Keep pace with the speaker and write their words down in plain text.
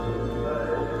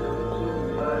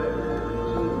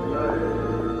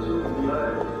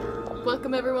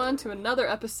Welcome everyone to another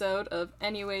episode of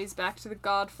Anyways Back to the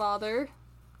Godfather.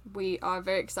 We are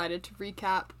very excited to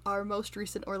recap our most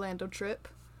recent Orlando trip.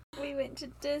 We went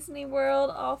to Disney World,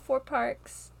 all 4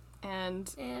 parks.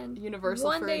 And Universal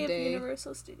one for day a day. of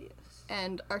Universal Studios.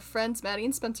 And our friends Maddie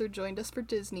and Spencer joined us for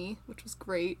Disney, which was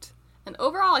great. And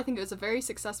overall, I think it was a very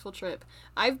successful trip.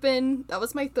 That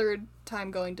was my 3rd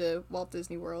time going to Walt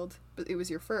Disney World, but it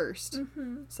was your first.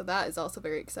 Mm-hmm. So that is also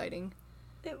very exciting.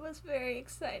 It was very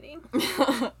exciting.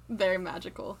 Very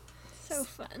magical. So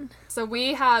fun. So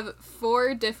we have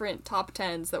 4 different top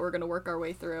 10s that we're going to work our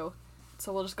way through.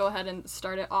 So we'll just go ahead and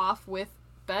start it off with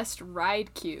best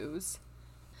ride queues.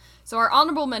 So our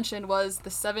honorable mention was the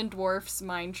Seven Dwarfs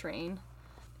Mine Train.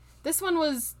 This one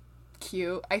was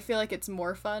cute. I feel like it's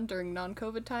more fun during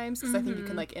non-COVID times because I think you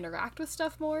can interact with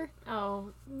stuff more.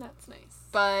 Oh, that's nice.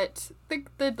 But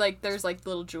there's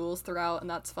little jewels throughout and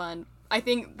that's fun. I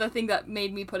think the thing that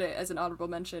made me put it as an honorable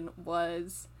mention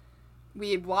was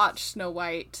we had watched Snow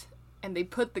White and they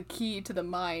put the key to the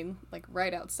mine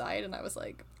right outside and I was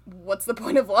like, what's the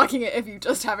point of locking it if you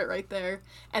just have it right there?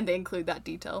 And they include that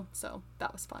detail, so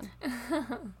that was fun.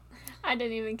 I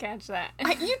didn't even catch that.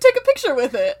 You took a picture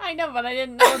with it! I know, but I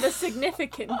didn't know the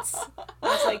significance. I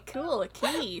was like, cool, a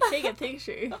key, take a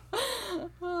picture.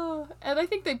 And I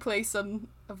think they play some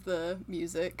of the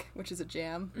music, which is a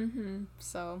jam. Mm-hmm.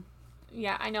 So...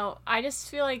 Yeah, I know. I just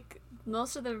feel like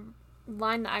most of the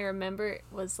line that I remember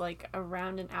was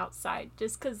around and outside,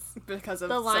 just because of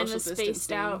the line was spaced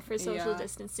out for social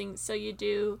distancing. So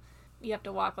you have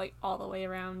to walk all the way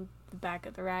around the back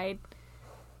of the ride,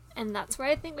 and that's where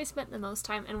I think we spent the most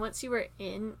time. And once you were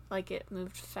in, it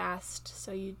moved fast,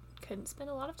 so you couldn't spend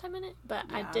a lot of time in it. But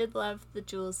yeah. I did love the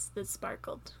jewels that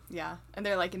sparkled. Yeah, and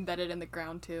they're embedded in the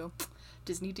ground too.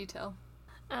 Disney detail.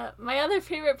 My other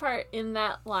favorite part in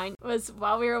that line was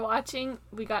while we were watching,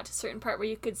 we got to a certain part where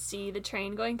you could see the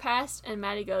train going past, and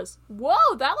Maddie goes,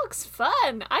 "Whoa, that looks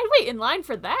fun! I'd wait in line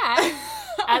for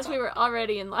that!" As we were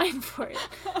already in line for it.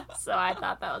 So I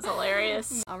thought that was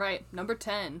hilarious. Alright, number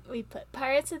 10. We put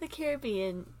Pirates of the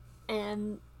Caribbean,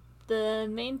 and the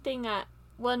main thing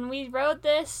when we rode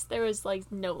this, there was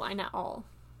no line at all.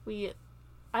 I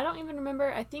don't even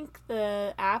remember, I think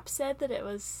the app said that it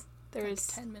was... There was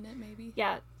 10 minute maybe.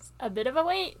 Yeah, a bit of a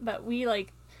wait, but we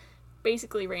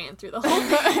basically ran through the whole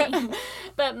thing.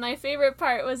 But my favorite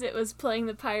part was it was playing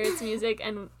the Pirates music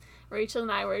and Rachel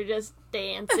and I were just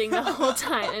dancing the whole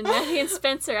time. And Maddie and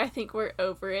Spencer, I think, were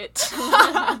over it.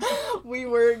 We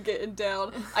were getting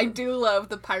down. I do love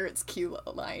the Pirates queue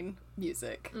line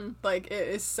music. It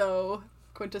is so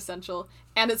quintessential,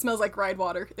 and it smells like ride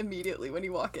water immediately when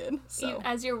you walk in. So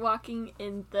as you're walking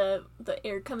in, the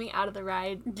air coming out of the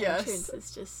ride entrance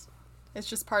is it's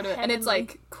just part of it, heavenly. and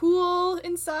it's cool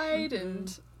inside,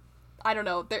 and I don't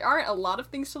know. There aren't a lot of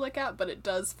things to look at, but it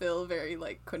does feel very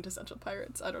quintessential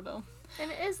Pirates. I don't know.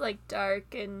 And it is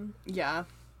dark and a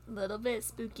little bit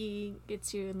spooky.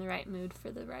 Gets you in the right mood for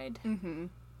the ride. Mm-hmm.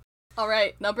 All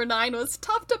right, number 9 was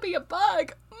Tough to Be a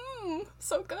Bug.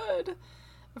 So good.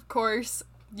 Of course,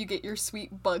 you get your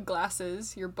sweet bug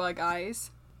glasses, your bug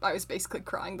eyes. I was basically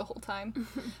crying the whole time.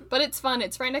 But it's fun.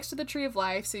 It's right next to the Tree of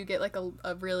Life, so you get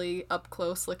a really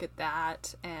up-close look at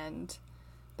that. And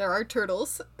there are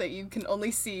turtles that you can only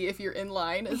see if you're in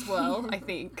line as well, I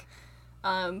think.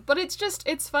 But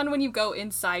it's fun when you go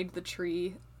inside the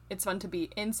tree. It's fun to be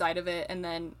inside of it, and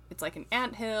then it's an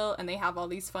anthill, and they have all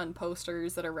these fun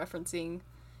posters that are referencing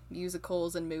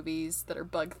musicals and movies that are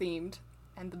bug-themed.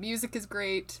 And the music is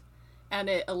great, and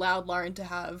it allowed Lauren to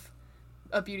have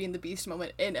a Beauty and the Beast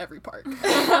moment in every park.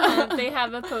 They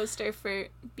have a poster for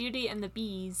Beauty and the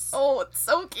Bees. Oh, it's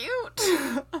so cute!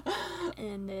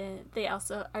 And they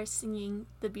also are singing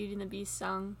the Beauty and the Beast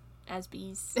song as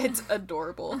bees. It's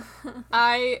adorable.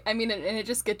 I mean, and it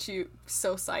just gets you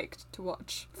so psyched to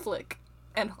watch Flick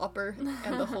and Hopper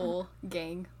and the whole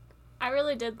gang. I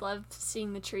really did love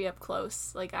seeing the tree up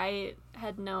close. I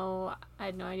had no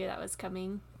idea that was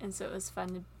coming, and so it was fun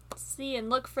to see and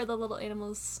look for the little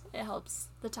animals. It helps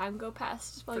the time go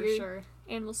past while you're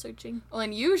animal searching. Well,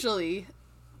 and usually,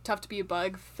 Tough to Be a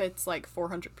Bug fits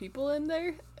 400 people in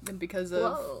there, and because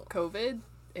of COVID,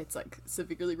 it's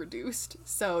severely reduced.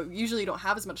 So usually you don't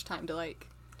have as much time to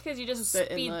because you just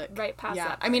speed right past that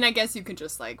part. I mean, I guess you can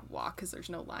just walk because there's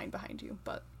no line behind you,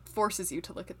 but forces you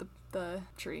to look at the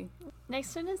tree.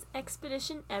 Next one is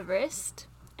Expedition Everest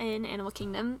in Animal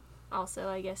Kingdom. Also,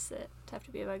 I guess that Tough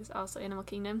to Be a Bug is also Animal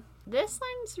Kingdom. This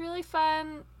line's really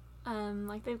fun.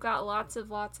 They've got lots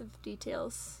of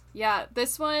details. Yeah,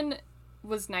 this one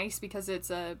was nice because it's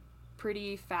a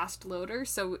pretty fast loader,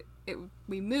 so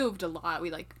we moved a lot. We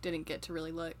like didn't get to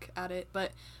really look at it,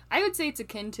 but I would say it's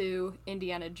akin to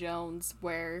Indiana Jones,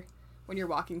 where when you're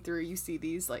walking through, you see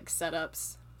these like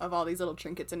setups of all these little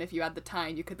trinkets, and if you had the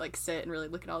time, you could like sit and really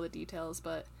look at all the details.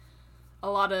 But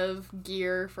a lot of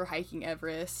gear for hiking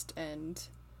Everest and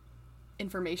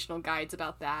informational guides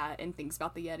about that and things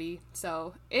about the Yeti.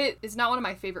 So it is not one of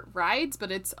my favorite rides,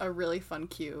 but it's a really fun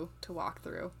queue to walk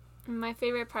through. My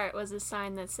favorite part was a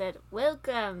sign that said,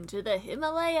 "Welcome to the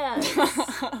Himalayas."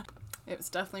 It was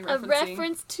definitely referencing a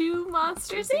reference to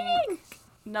Monsters Inc.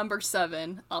 Number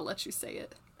 7, I'll let you say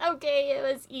it. Okay, it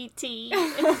was E.T.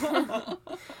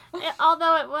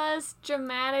 Although it was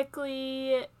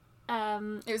dramatically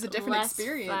it was a different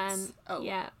experience. Fun. Oh.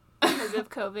 Yeah, because of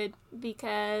COVID,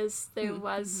 because there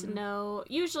was no...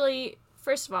 Usually,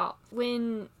 first of all,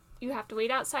 when you have to wait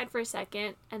outside for a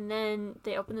second, and then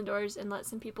they open the doors and let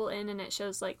some people in, and it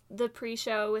shows, like, the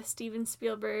pre-show with Steven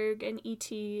Spielberg and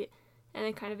E.T., and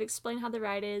they kind of explain how the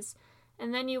ride is.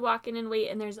 And then you walk in and wait,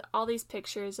 and there's all these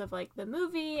pictures of, like, the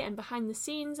movie and behind the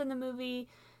scenes in the movie,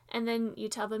 and then you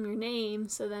tell them your name,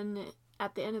 so then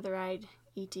at the end of the ride,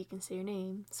 E.T. can say your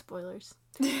name. Spoilers.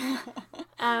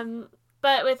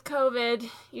 But with COVID,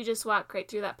 you just walk right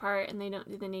through that part, and they don't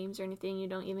do the names or anything. You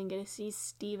don't even get to see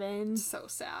Steven. So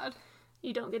sad.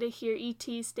 You don't get to hear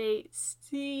E.T. state,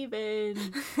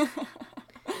 Steven.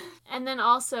 And then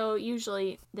also,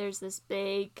 usually, there's this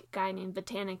big guy named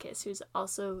Botanicus,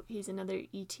 he's another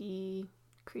E.T.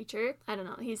 creature. I don't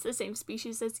know, he's the same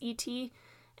species as E.T.,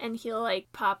 and he'll,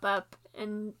 like, pop up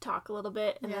and talk a little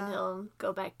bit, and then he'll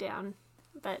go back down.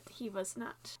 But he was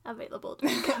not available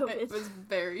during COVID. It was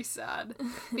very sad.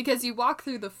 Because you walk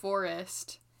through the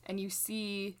forest, and you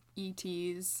see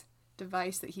E.T.'s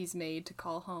device that he's made to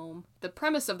call home. The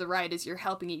premise of the ride is you're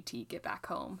helping E.T. get back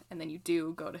home, and then you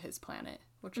do go to his planet,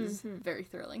 which is very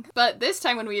thrilling. But this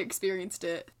time when we experienced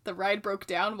it, the ride broke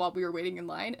down while we were waiting in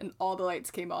line, and all the lights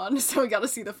came on, so we got to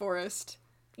see the forest.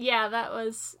 Yeah, that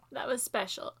was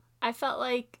special. I felt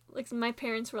like my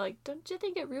parents were like, "Don't you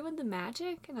think it ruined the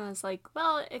magic?" And I was like,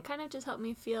 well, it kind of just helped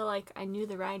me feel like I knew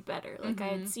the ride better. Like, I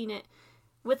had seen it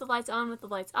with the lights on, with the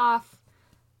lights off.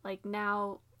 Like,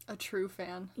 now... A true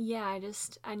fan. Yeah,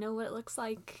 I know what it looks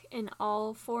like in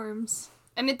all forms.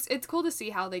 And it's cool to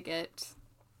see how they get...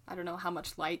 I don't know how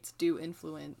much lights do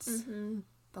influence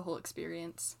the whole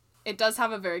experience. It does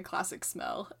have a very classic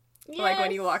smell. Yes. Like,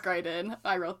 when you walk right in,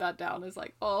 I wrote that down as,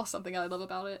 like, something I love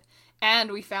about it.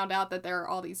 And we found out that there are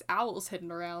all these owls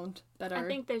hidden around that are... I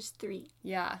think there's 3.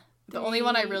 Yeah. The only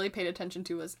one I really paid attention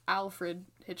to was Alfred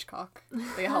Hitchcock.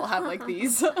 They all have, like,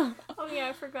 these... Oh, yeah,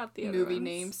 I forgot the other movie ones.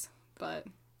 names, but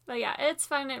yeah, it's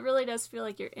fun. It really does feel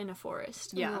like you're in a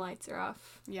forest when the lights are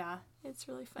off. Yeah. It's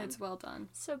really fun. It's well done.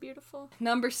 So beautiful.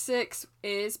 Number 6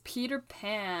 is Peter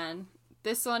Pan.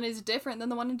 This one is different than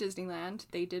the one in Disneyland.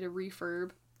 They did a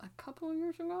refurb a couple of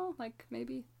years ago, like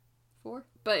maybe 4.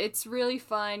 But it's really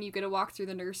fun. You get to walk through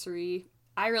the nursery.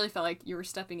 I really felt like you were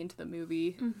stepping into the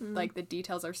movie. Like, the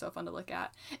details are so fun to look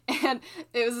at. And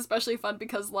it was especially fun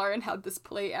because Lauren had this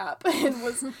play app and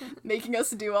was making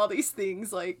us do all these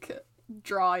things, like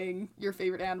drawing your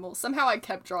favorite animal. Somehow I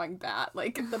kept drawing bat.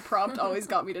 Like, the prompt always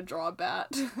got me to draw a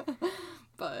bat.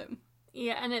 But...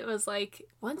 yeah, and it was like,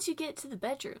 once you get to the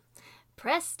bedroom,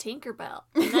 press Tinkerbell.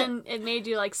 And then it made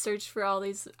you, like, search for all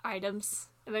these items.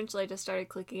 Eventually I just started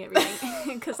clicking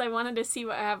everything because I wanted to see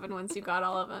what happened once you got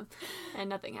all of them, and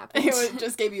nothing happened. It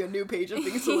just gave you a new page of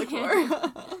things to look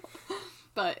for.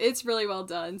 But it's really well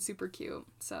done, super cute.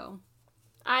 So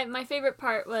my favorite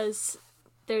part was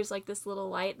there's like this little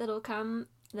light that'll come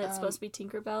that's supposed to be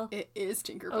Tinkerbell. It is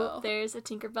Tinkerbell. Oh, there's a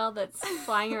Tinkerbell that's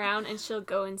flying around, and she'll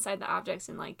go inside the objects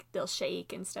and, like, they'll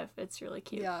shake and stuff. It's really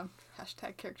cute. Yeah.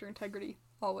 # character integrity.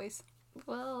 Always.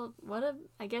 Well,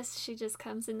 I guess she just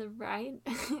comes in the ride.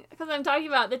 Because I'm talking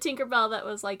about the Tinkerbell that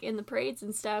was, like, in the parades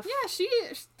and stuff. Yeah,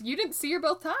 you didn't see her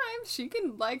both times. She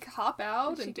can, like, hop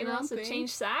out and do her own thing. She can also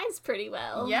change size pretty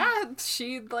well. Yeah,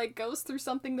 she, like, goes through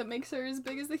something that makes her as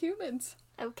big as the humans.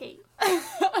 Okay.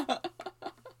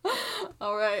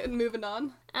 Alright, moving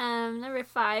on. Number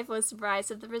 5 was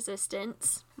Rise of the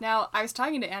Resistance. Now, I was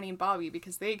talking to Annie and Bobby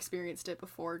because they experienced it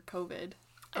before COVID.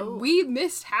 And we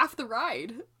missed half the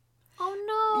ride. Oh,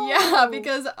 no. Yeah,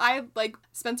 because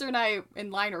Spencer and I in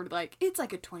line were like, it's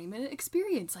like a 20-minute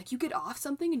experience. Like, you get off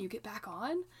something and you get back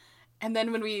on. And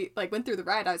then when we, like, went through the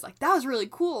ride, I was like, that was really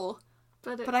cool.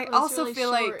 But I also really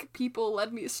feel short. Like people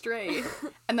led me astray.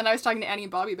 And then I was talking to Annie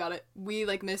and Bobby about it. We,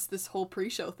 like, missed this whole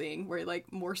pre-show thing where,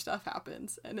 like, more stuff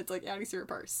happens. And it's, like, Annie's favorite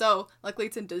part. So, luckily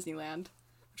it's in Disneyland,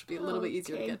 which will be a little bit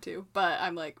easier to get to. But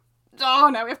I'm like, Oh,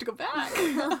 now we have to go back.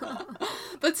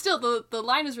 But still, the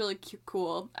line is really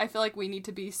cool. I feel like we need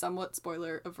to be somewhat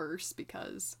spoiler averse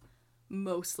because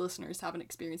most listeners haven't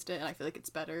experienced it, and I feel like it's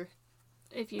better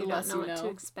if you don't know what to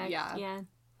expect. Yeah.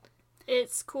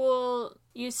 It's cool.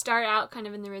 You start out kind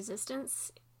of in the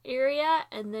Resistance area,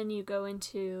 and then you go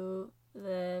into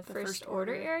the First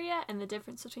Order area, and the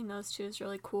difference between those two is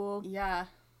really cool. Yeah,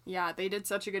 they did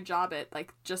such a good job at,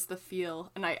 like, just the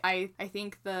feel. And I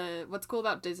think what's cool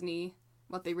about Disney,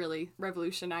 what they really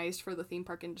revolutionized for the theme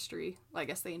park industry, well, I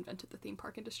guess they invented the theme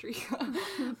park industry,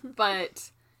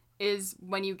 but is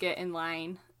when you get in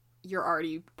line, you're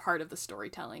already part of the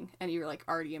storytelling, and you're, like,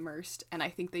 already immersed. And I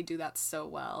think they do that so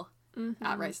well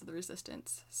at Rise of the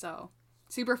Resistance. So,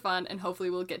 super fun, and hopefully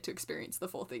we'll get to experience the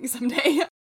full thing someday.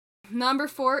 Number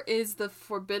 4 is the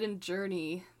Forbidden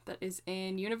Journey that is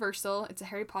in Universal. It's a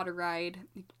Harry Potter ride.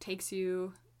 It takes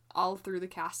you all through the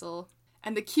castle.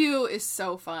 And the queue is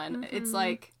so fun. It's,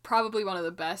 like, probably one of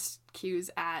the best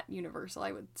queues at Universal,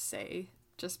 I would say.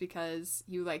 Just because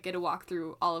you, like, get to walk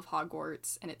through all of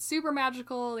Hogwarts. And it's super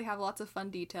magical. They have lots of fun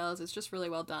details. It's just really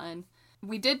well done.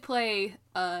 We did play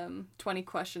 20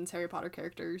 Questions Harry Potter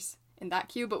characters in that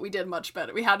queue, but we did much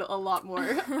better. We had a lot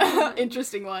more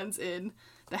interesting ones in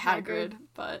the Hagrid,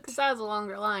 but... Because that was a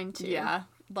longer line, too. Yeah,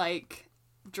 like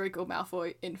Draco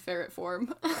Malfoy in ferret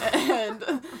form. And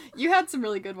you had some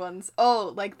really good ones.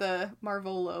 Oh, like the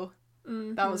Marvolo.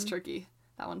 That was tricky.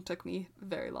 That one took me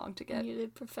very long to get. You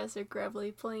did Professor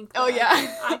Grevely playing Clyde. Oh,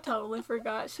 yeah. I totally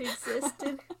forgot she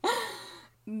existed.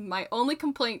 My only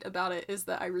complaint about it is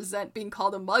that I resent being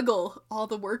called a muggle. All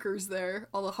the workers there,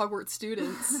 all the Hogwarts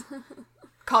students,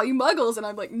 call you muggles, and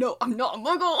I'm like, no, I'm not a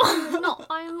muggle. No,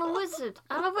 I'm a wizard.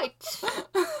 I'm a witch.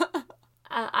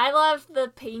 I love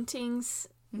the paintings.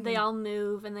 They all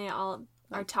move, and they all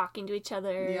are talking to each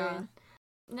other. Yeah.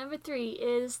 Number 3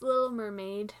 is Little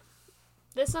Mermaid.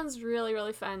 This one's really,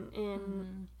 really fun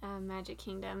in Magic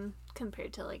Kingdom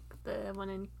compared to, like, the one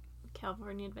in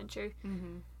California Adventure.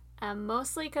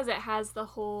 Mostly because it has the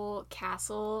whole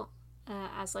castle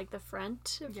as, like, the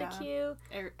front of the queue.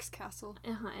 Eric's castle.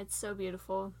 It's so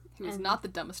beautiful. He was not the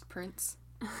dumbest prince.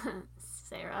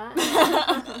 Sarah.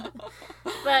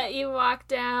 But you walk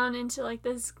down into, like,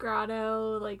 this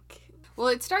grotto, like... Well,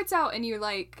 it starts out and you,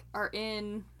 like, are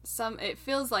in it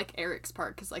feels like Eric's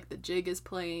part, because, like, the jig is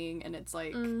playing, and it's,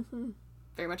 like,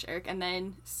 very much Eric. And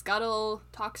then Scuttle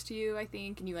talks to you, I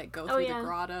think, and you, like, go through the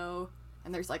grotto.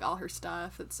 And there's, like, all her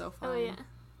stuff. It's so fun. Oh, yeah.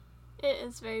 It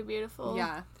is very beautiful.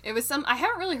 Yeah. It was I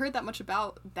haven't really heard that much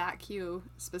about that queue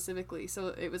specifically, so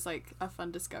it was, like, a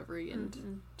fun discovery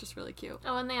and just really cute.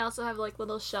 Oh, and they also have, like,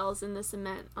 little shells in the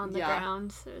cement on the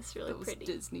ground, so it's really pretty.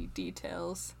 Those Disney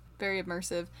details. Very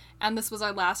immersive. And this was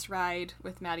our last ride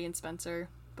with Maddie and Spencer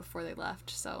before they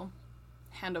left, so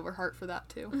hand over heart for that,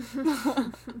 too.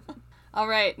 All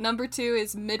right, number 2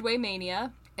 is Midway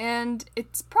Mania. And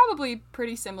it's probably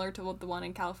pretty similar to the one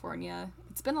in California.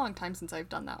 It's been a long time since I've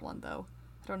done that one, though.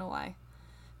 I don't know why.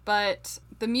 But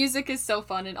the music is so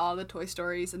fun in all the Toy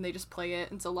Stories, and they just play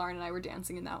it, and so Lauren and I were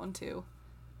dancing in that one, too.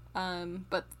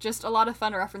 But just a lot of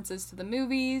fun references to the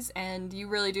movies, and you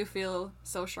really do feel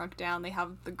so shrunk down. They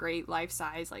have the great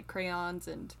life-size, like, crayons,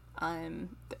 and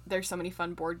there's so many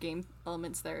fun board game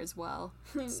elements there as well.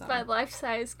 So. By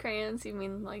life-size crayons, you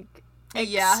mean, like...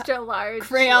 extra large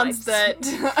crayons that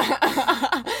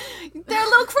there are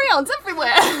little crayons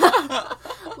everywhere.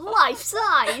 Life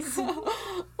size.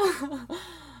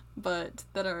 But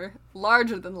that are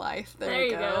larger than life. There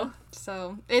you go.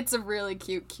 So it's a really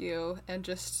cute queue, and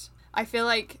just I feel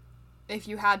like if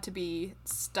you had to be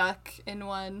stuck in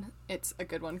one, it's a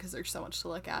good one because there's so much to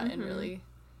look at and really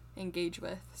engage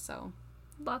with. So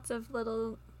lots of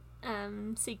little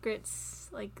secrets,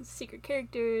 like secret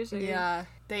characters. Or... Yeah,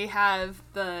 they have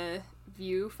the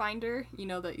viewfinder, you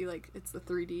know, that you, like, it's the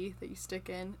 3D that you stick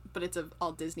in, but it's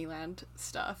all Disneyland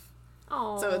stuff.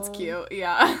 Oh, so it's cute.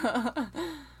 Yeah.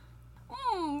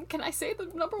 Can I say the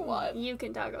number 1? You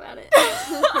can talk about it.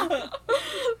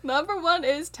 Number 1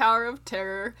 is Tower of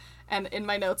Terror, and in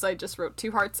my notes I just wrote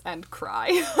 2 hearts and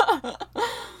cry.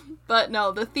 But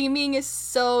no, the theming is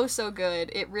so, so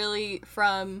good. It really,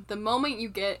 from the moment you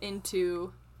get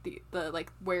into the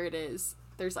like, where it is,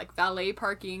 there's, like, valet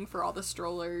parking for all the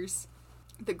strollers.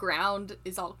 The ground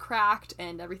is all cracked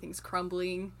and everything's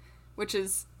crumbling, which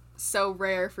is so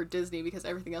rare for Disney because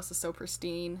everything else is so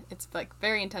pristine. It's, like,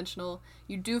 very intentional.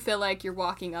 You do feel like you're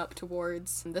walking up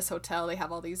towards this hotel. They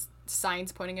have all these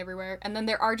signs pointing everywhere. And then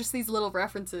there are just these little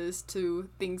references to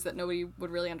things that nobody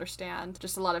would really understand.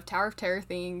 Just a lot of Tower of Terror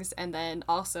things, and then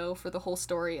also for the whole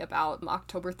story about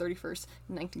October 31st,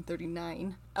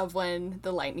 1939, of when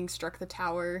the lightning struck the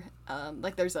tower.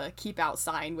 Like, there's a keep out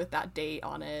sign with that date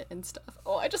on it and stuff.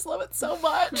 Oh, I just love it so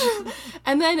much.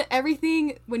 And then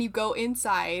everything, when you go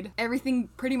inside,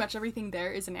 pretty much everything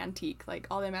there is an antique. Like,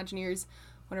 all the Imagineers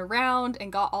went around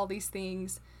and got all these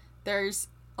things. There's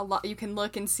a lot, you can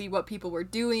look and see what people were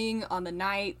doing on the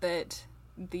night that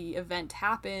the event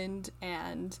happened,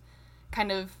 and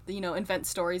kind of, invent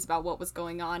stories about what was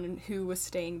going on and who was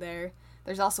staying there.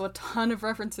 There's also a ton of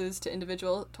references to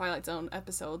individual Twilight Zone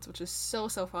episodes, which is so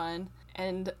fun.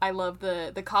 And I love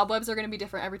the cobwebs are going to be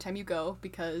different every time you go,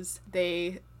 because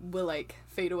they will, like,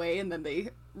 fade away and then they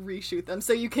reshoot them.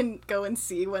 So you can go and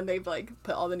see when they've, like,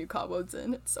 put all the new cobwebs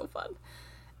in. It's so fun.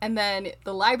 And then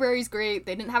the library's great.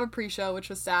 They didn't have a pre-show, which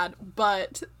was sad,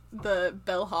 but the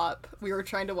bellhop, we were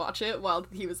trying to watch it while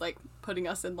he was, like, putting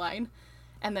us in line.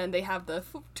 And then they have the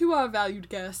to our valued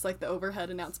guests, like, the overhead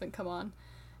announcement come on.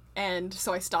 And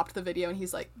so I stopped the video and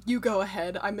he's like, you go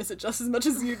ahead, I miss it just as much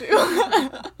as you do.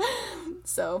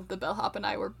 So the bellhop and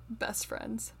I were best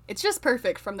friends. It's just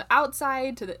perfect from the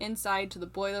outside to the inside to the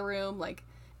boiler room, like,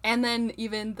 and then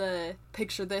even the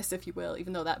picture this, if you will,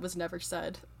 even though that was never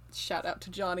said. Shout out to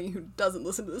Johnny, who doesn't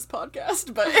listen to this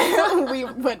podcast, but we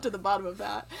went to the bottom of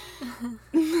that.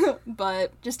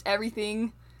 But just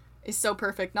everything is so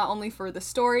perfect, not only for the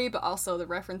story, but also the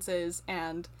references,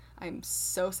 and I'm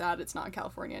so sad it's not in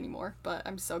California anymore, but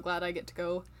I'm so glad I get to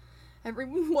go every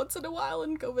once in a while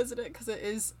and go visit it,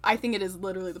 because I think it is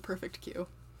literally the perfect queue.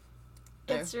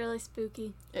 It's really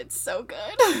spooky. It's so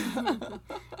good.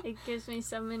 It gives me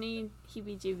so many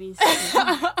heebie-jeebies.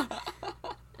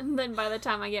 And then by the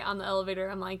time I get on the elevator,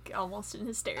 I'm, like, almost in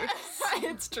hysterics.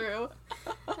 It's true.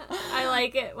 I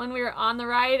like it. When we were on the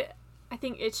ride, I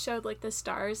think it showed, like, the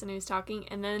stars, and he was talking,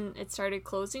 and then it started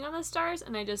closing on the stars,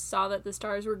 and I just saw that the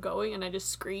stars were going, and I just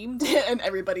screamed. And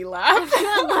everybody laughed.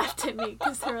 Everyone laughed at me,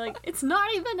 because they were like, it's not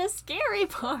even a scary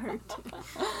part.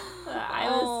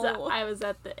 I was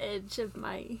at the edge of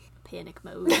my panic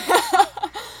mode.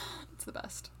 It's the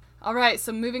best. Alright,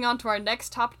 so moving on to our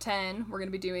next top 10, we're going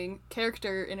to be doing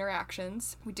character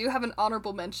interactions. We do have an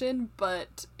honorable mention,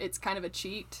 but it's kind of a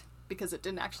cheat, because it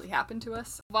didn't actually happen to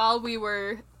us. While we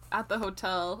were at the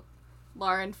hotel,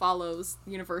 Lauren follows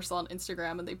Universal on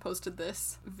Instagram, and they posted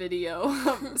this video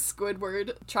of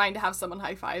Squidward trying to have someone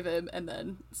high-five him and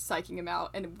then psyching him out,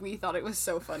 and we thought it was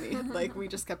so funny. Like, we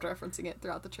just kept referencing it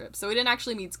throughout the trip. So we didn't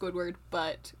actually meet Squidward,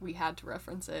 but we had to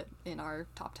reference it in our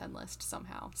top 10 list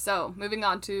somehow. So, moving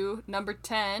on to number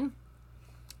 10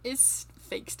 is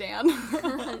fake Stan.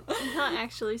 Not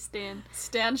actually Stan.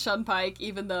 Stan Shunpike,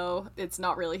 even though it's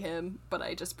not really him, but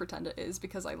I just pretend it is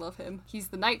because I love him. He's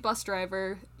the night bus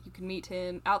driver. You can meet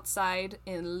him outside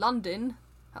in London,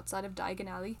 outside of Diagon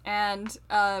Alley. And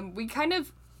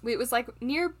it was like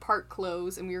near park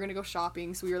close, and we were gonna go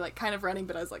shopping, so we were like kind of running,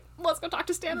 but I was like, let's go talk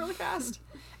to Stan really fast.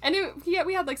 And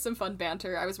we had like some fun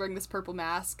banter. I was wearing this purple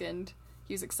mask, and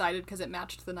he was excited because it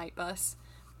matched the night bus.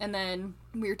 And then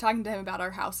we were talking to him about our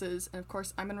houses, and of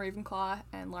course I'm in Ravenclaw,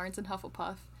 and Lauren's in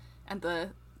Hufflepuff, and the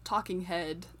talking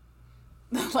head,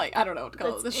 like, I don't know what to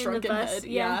call it, the shrunken head,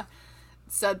 yeah,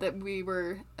 said that we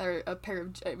were a pair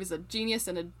of, it was a genius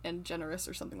and generous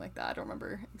or something like that. I don't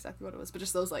remember exactly what it was, but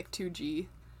just those like 2G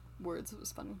words. It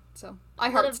was funny. So I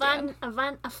heard Stan.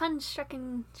 A fun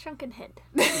shrunken head.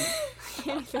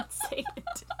 Can't even say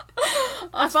it.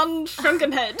 A fun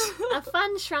shrunken head. A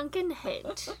fun shrunken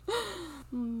head.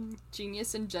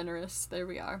 Genius and generous. There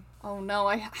we are. Oh no,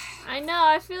 I know.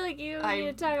 I feel like you need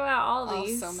to talk about all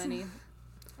these. Oh, so many.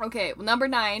 Okay, well, number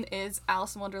 9 is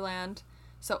Alice in Wonderland.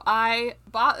 So I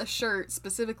bought a shirt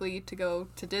specifically to go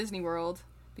to Disney World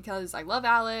because I love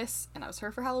Alice, and I was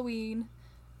her for Halloween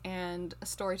and a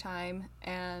story time,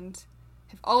 and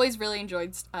I've always really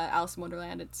enjoyed Alice in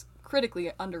Wonderland. It's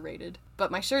critically underrated.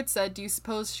 But my shirt said, "Do you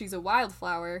suppose she's a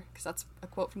wildflower?" Because that's a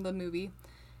quote from the movie.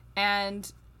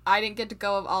 And I didn't get to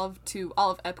go to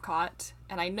all of Epcot,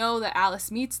 and I know that Alice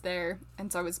meets there,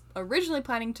 and so I was originally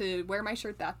planning to wear my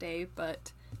shirt that day,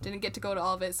 but didn't get to go to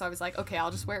all of it, so I was like, okay, I'll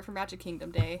just wear it for Magic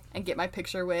Kingdom Day and get my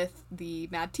picture with the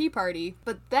Mad Tea Party.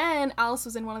 But then Alice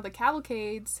was in one of the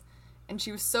cavalcades, and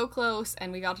she was so close,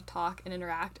 and we got to talk and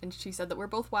interact, and she said that we're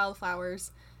both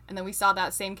wildflowers. And then we saw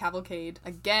that same cavalcade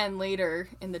again later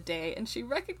in the day, and she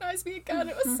recognized me again.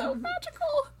 It was so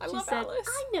magical. I love Alice.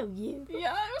 I know you.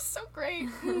 Yeah, it was so great.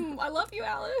 I love you,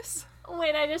 Alice.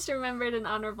 Wait, I just remembered an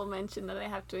honorable mention that I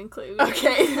have to include.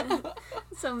 Okay.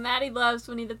 So Maddie loves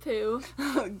Winnie the Pooh.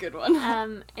 Good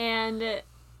one. And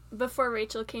before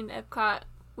Rachel came to Epcot,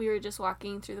 we were just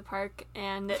walking through the park,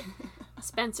 and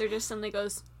Spencer just suddenly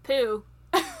goes, "Pooh."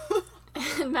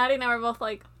 And Maddie and I were both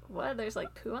like, "What? There's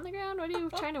like poo on the ground? What are you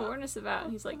trying to warn us about?"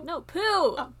 And he's like, "No,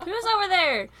 poo! Pooh's over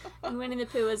there!" And Winnie the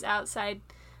Pooh was outside,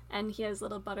 and he has a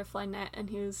little butterfly net, and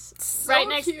he was so right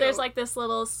next, cute. There's like this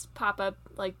little pop-up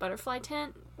like butterfly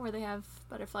tent where they have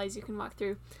butterflies you can walk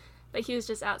through. But he was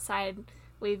just outside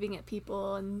waving at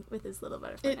people and with his little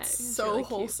butterfly net. It's so really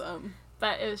wholesome. Cute.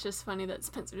 But it was just funny that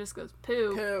Spencer just goes,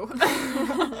 "Pooh." Pooh.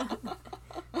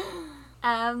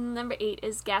 Number 8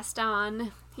 is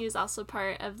Gaston. He was also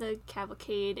part of the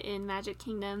cavalcade in Magic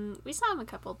Kingdom. We saw him a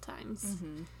couple times.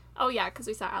 Mm-hmm. Oh, yeah, because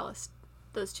we saw Alice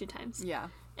those 2 times. Yeah.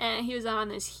 And he was on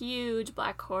this huge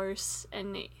black horse,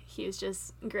 and he was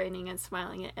just grinning and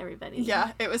smiling at everybody.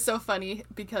 Yeah, it was so funny,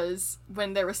 because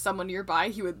when there was someone nearby,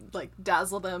 he would, like,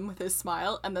 dazzle them with his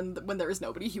smile, and then when there was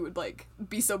nobody, he would, like,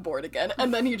 be so bored again,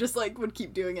 and then he just, like, would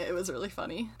keep doing it. It was really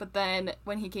funny. But then,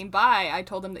 when he came by, I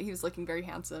told him that he was looking very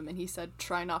handsome, and he said,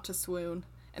 "Try not to swoon."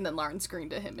 And then Lauren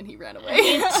screamed at him, and he ran away.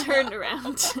 He turned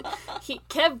around. He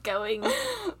kept going.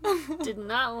 Did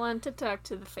not want to talk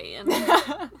to the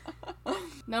fan.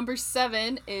 Number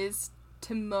 7 is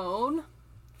Timon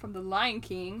from The Lion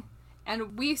King.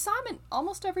 And we saw him in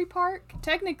almost every park.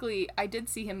 Technically, I did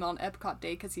see him on Epcot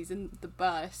Day because he's in the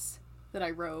bus that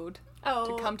I rode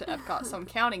to come to Epcot, so I'm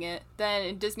counting it. Then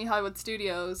in Disney Hollywood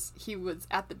Studios, he was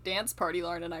at the dance party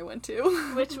Lauren and I went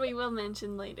to. Which we will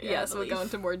mention later. Yes, we'll go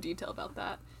into more detail about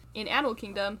that. In Animal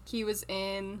Kingdom, he was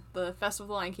in the Festival of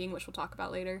the Lion King, which we'll talk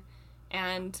about later.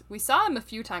 And we saw him a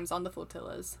few times on the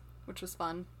flotillas, which was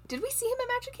fun. Did we see him at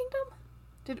Magic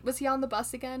Kingdom? Was he on the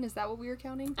bus again? Is that what we were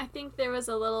counting? I think there was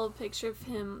a little picture of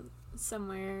him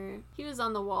somewhere. He was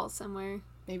on the wall somewhere.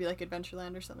 Maybe like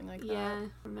Adventureland or something like that. Yeah,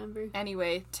 remember.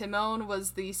 Anyway, Timon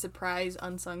was the surprise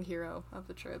unsung hero of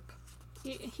the trip.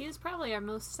 He is probably our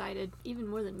most cited, even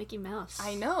more than Mickey Mouse.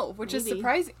 I know, which is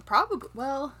surprising. Probably,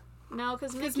 well... No,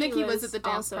 because Mickey was at the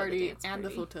dance party and the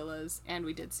flotillas, and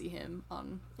we did see him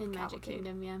in Magic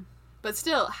Kingdom, yeah. But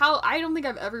still, I don't think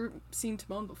I've ever seen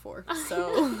Timon before,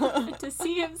 so... To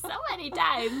see him so many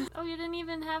times. Oh, you didn't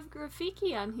even have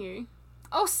Rafiki on here.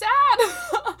 Oh,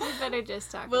 sad! We better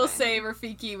just talk We'll say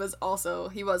Rafiki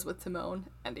he was with Timon,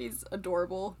 and he's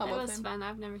adorable. I love him. It was fun.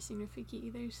 I've never seen Rafiki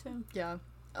either, so... Yeah.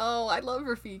 Oh, I love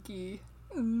Rafiki.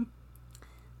 Mm.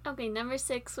 Okay, number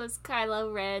 6 was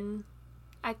Kylo Ren.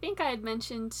 I think I had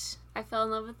mentioned I fell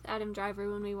in love with Adam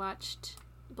Driver when we watched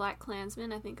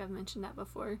BlacKkKlansman. I think I've mentioned that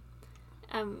before.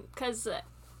 Because,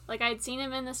 like, I'd seen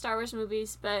him in the Star Wars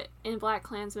movies, but in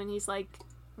BlacKkKlansman, he's, like,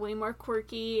 way more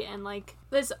quirky and, like,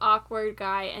 this awkward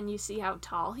guy, and you see how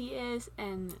tall he is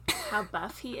and how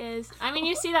buff he is. I mean,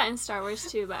 you see that in Star Wars,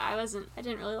 too, but I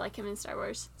didn't really like him in Star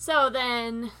Wars. So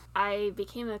then I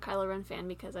became a Kylo Ren fan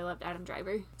because I loved Adam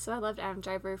Driver. So I loved Adam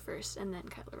Driver first and then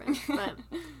Kylo Ren. But...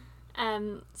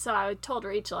 so I told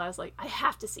Rachel, I was like, I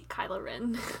have to see Kylo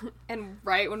Ren. And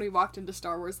right when we walked into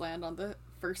Star Wars Land on the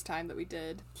first time that we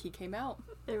did, he came out.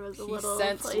 There was a little He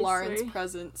sensed Lauren's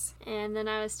presence. And then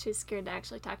I was too scared to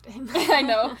actually talk to him. I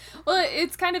know. Well,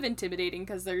 it's kind of intimidating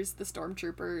because there's the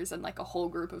stormtroopers and like a whole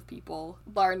group of people.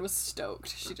 Lauren was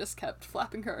stoked. She just kept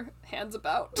flapping her hands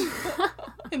about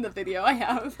in the video I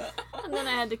have. And then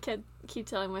I had to keep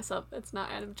telling myself it's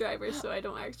not Adam Driver, so I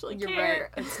don't actually care. You're right.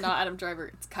 It's not Adam Driver,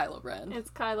 it's Kylo Ren.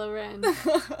 It's Kylo Ren.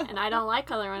 And I don't like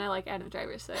Kylo Ren, I like Adam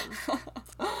Driver, so...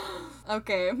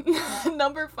 Okay.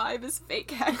 Number 5 is Fake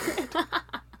Hagrid.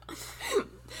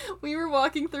 We were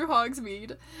walking through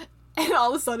Hogsmeade, and all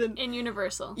of a sudden... In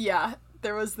Universal. Yeah,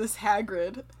 there was this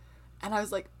Hagrid, and I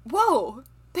was like, whoa,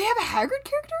 they have a Hagrid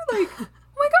character? Like, oh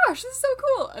my gosh, this is so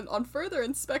cool. And on further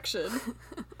inspection,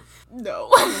 no.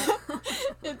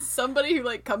 It's somebody who,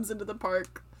 like, comes into the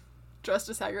park dressed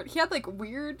as Hagrid. He had, like,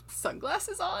 weird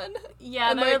sunglasses on.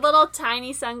 Yeah, they're like, little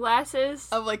tiny sunglasses.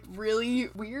 Of, like, really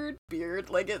weird beard.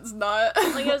 Like, it's not...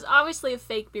 Like, it was obviously a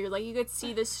fake beard. Like, you could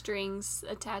see the strings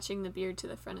attaching the beard to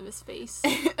the front of his face.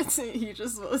 He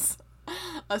just was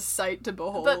a sight to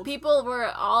behold. But people were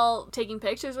all taking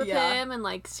pictures with him and,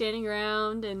 like, standing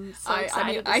around and so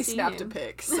excited to see him. I snapped a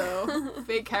pic, so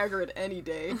fake Hagrid any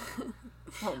day.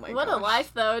 Oh my What gosh. A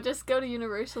life, though. Just go to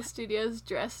Universal Studios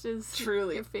dressed as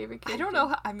Truly. Your favorite character. I don't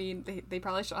know I mean, they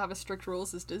probably don't have as strict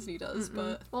rules as Disney does,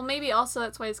 but... Well, maybe also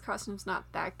that's why his costume's not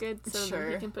that good, so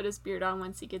that he can put his beard on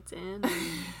once he gets in.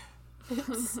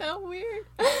 It's so weird.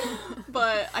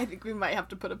 But I think we might have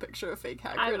to put a picture of fake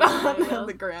Hagrid on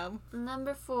the gram.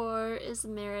 Number 4 is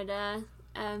Merida.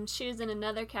 She was in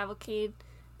another cavalcade.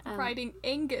 Riding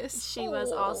Angus. She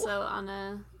was also on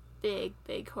a big,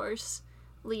 big horse.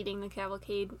 leading the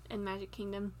cavalcade in Magic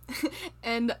Kingdom.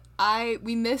 And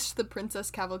we missed the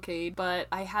Princess Cavalcade, but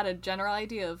I had a general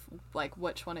idea of, like,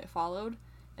 which one it followed.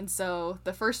 And so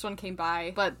the first one came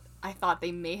by, but I thought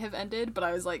they may have ended, but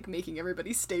I was, like, making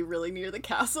everybody stay really near the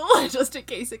castle just in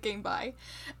case it came by.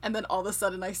 And then all of a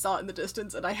sudden I saw it in the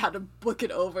distance and I had to book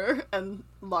it over, and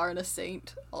Laurna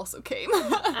Saint also came.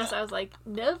 As I was like,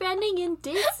 no vending in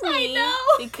Disney! I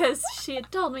know! Because she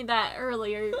had told me that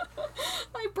earlier.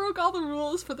 I broke all the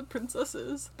rules for the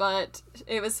princesses. But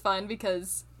it was fun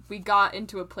because we got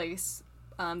into a place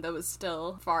that was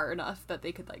still far enough that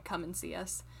they could, like, come and see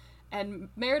us. And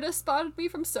Meredith spotted me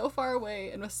from so far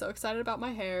away and was so excited about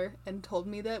my hair and told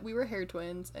me that we were hair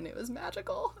twins, and it was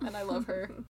magical, and I love her.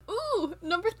 Ooh,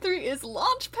 number 3 is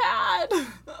Launchpad!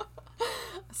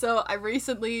 So I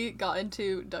recently got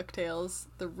into DuckTales,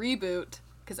 the reboot,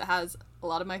 because it has a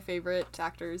lot of my favorite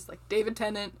actors, like David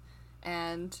Tennant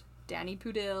and Danny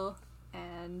Pudil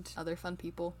and other fun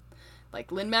people. Like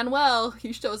Lin-Manuel,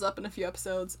 he shows up in a few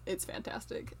episodes. It's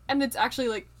fantastic. And it's actually,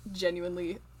 like,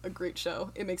 genuinely a great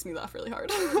show. It makes me laugh really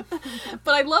hard.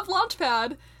 But I love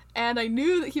Launchpad, and I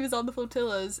knew that he was on the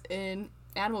flotillas in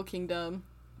Animal Kingdom,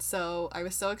 so I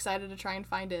was so excited to try and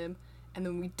find him. And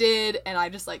then we did, and I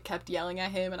just, like, kept yelling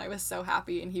at him, and I was so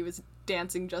happy, and he was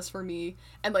dancing just for me.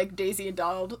 And, like, Daisy and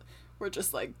Donald were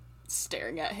just, like,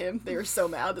 staring at him. They were so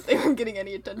mad that they weren't getting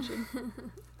any attention.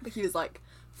 But he was, like,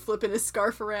 flipping his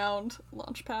scarf around.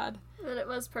 Launchpad. But it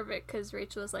was perfect because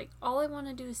Rachel was like, all I want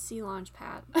to do is see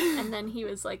Launchpad. And then he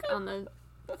was, like, on the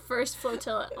first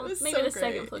flotilla. Maybe so the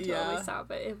second flotilla we saw,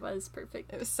 but it was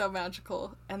perfect. It was so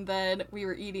magical. And then we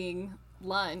were eating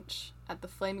lunch at the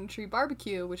Flaming Tree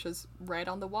Barbecue, which was right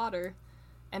on the water.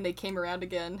 And they came around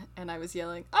again, and I was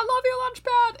yelling, I love you,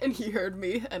 Launchpad! And he heard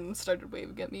me and started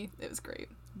waving at me. It was great.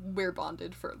 We're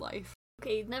bonded for life.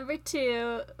 Okay, number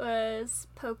 2 was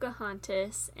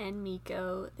Pocahontas and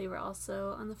Meeko. They were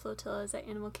also on the flotillas at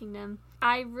Animal Kingdom.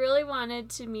 I really wanted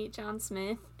to meet John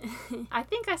Smith. I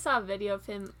think I saw a video of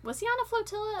him. Was he on a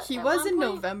flotilla? He was in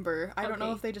November. I don't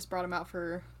know if they just brought him out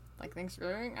for, like,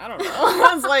 Thanksgiving. I don't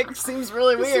know. It's like, seems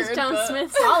really weird. This is John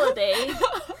Smith's holiday.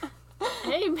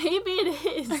 Hey, maybe it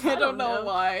is. I don't know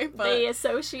why, but they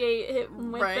associate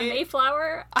him with the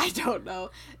Mayflower. I don't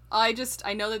know. I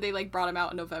know that they, like, brought him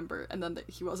out in November, and then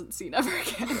he wasn't seen ever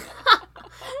again.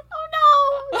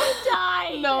 Oh no! He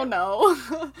died! No.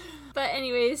 But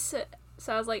anyways,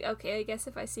 so I was like, okay, I guess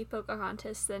if I see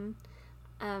Pocahontas, then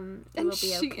it will be okay.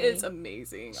 She is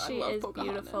amazing. I love Pocahontas. She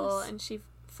is beautiful, and she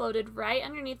floated right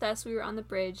underneath us. We were on the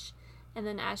bridge, and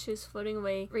then as she was floating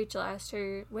away, Rachel asked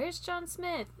her, where's John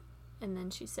Smith? And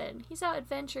then she said, he's out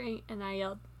adventuring. And I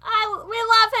yelled, we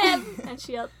love him! And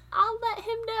she yelled, I'll let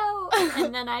him know.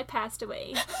 And then I passed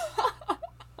away.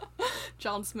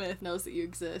 John Smith knows that you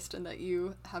exist and that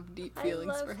you have deep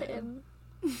feelings for him.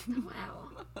 Wow.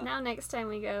 Now next time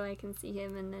we go, I can see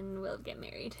him and then we'll get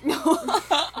married.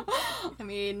 I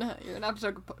mean, you're going to have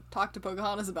to talk to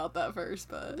Pocahontas about that first,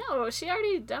 but... No, she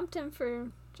already dumped him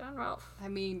for John Rolfe. I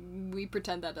mean, we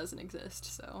pretend that doesn't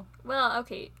exist, so... Well,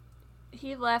 okay.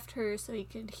 He left her so he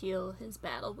could heal his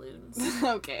battle wounds.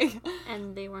 Okay.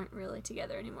 And they weren't really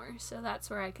together anymore, so that's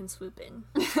where I can swoop in.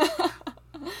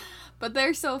 But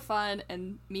they're so fun,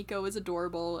 and Meeko was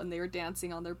adorable, and they were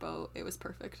dancing on their boat. It was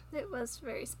perfect. It was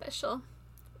very special.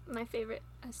 My favorite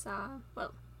I saw,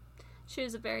 well, she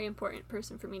was a very important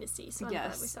person for me to see, so I'm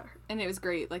glad we saw her. And it was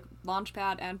great. Like,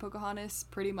 Launchpad and Pocahontas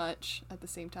pretty much at the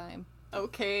same time.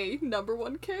 Okay, number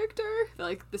 1 character. I feel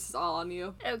like this is all on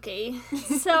you. Okay,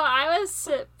 so I was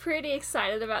pretty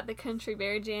excited about the Country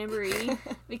Bear Jamboree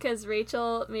because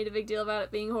Rachel made a big deal about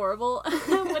it being horrible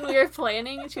when we were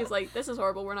planning. She was like, this is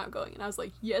horrible, we're not going. And I was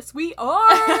like, yes, we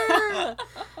are!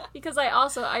 Because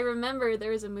I remember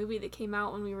there was a movie that came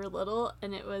out when we were little,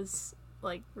 and it was...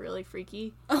 like, really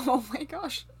freaky. Oh my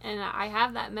gosh. And I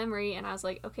have that memory, and I was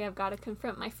like, okay, I've got to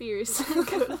confront my fears and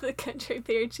go to the Country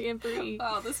Bear Jamboree.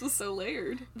 Wow, this was so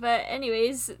layered. But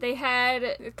anyways, they had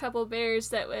a couple bears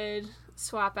that would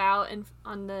swap out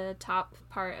on the top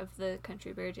part of the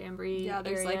Country Bear Jamboree Yeah,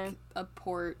 there's area. Like a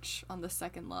porch on the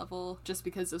second level. Just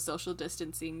because of social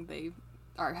distancing, they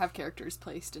have characters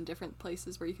placed in different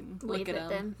places where you can look at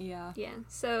them. Yeah. Yeah,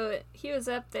 so he was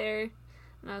up there.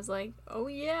 And I was like, oh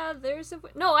yeah,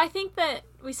 No, I think that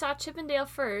we saw Chippendale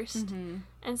first. Mm-hmm.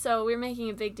 And so we were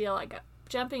making a big deal, like,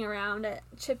 jumping around at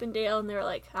Chippendale, and they were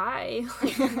like, "Hi."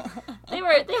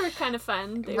 Like, they were kind of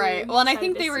fun. Right. Well, and I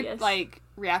think they were like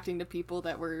reacting to people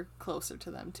that were closer to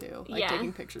them too, like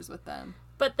taking pictures with them.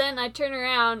 But then I turn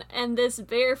around, and this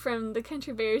bear from the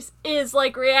Country Bears is,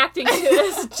 like, reacting to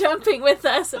us, jumping with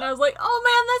us. And I was like, oh,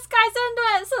 man, this guy's into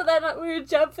it. So then we were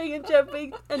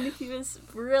jumping, and he was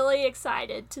really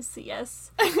excited to see us.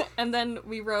 And then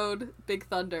we rode Big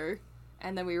Thunder,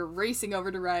 and then we were racing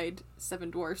over to ride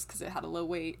Seven Dwarfs because it had a low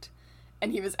weight.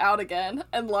 And he was out again,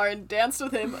 and Lauren danced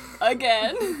with him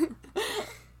again.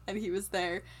 And he was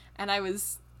there. And I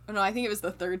think it was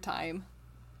the third time.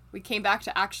 We came back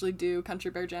to actually do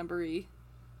Country Bear Jamboree,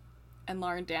 and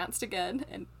Lauren danced again,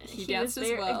 and he danced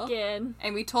as well. Again.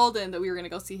 And we told him that we were going to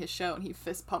go see his show, and he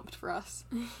fist pumped for us.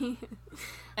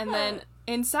 And then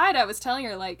inside, I was telling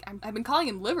her, like, I've been calling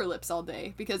him Liver Lips all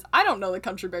day, because I don't know the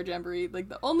Country Bear Jamboree. Like,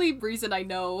 the only reason I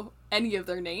know any of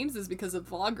their names is because of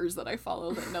vloggers that I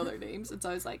follow that know their names. And so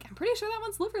I was like, I'm pretty sure that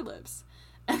one's Liver Lips.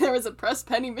 And there was a press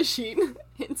penny machine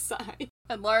inside.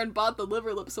 And Lauren bought the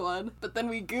Liver Lips one, but then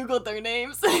we Googled their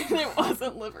names, and it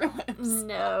wasn't Liver Lips.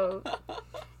 No.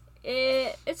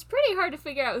 It's pretty hard to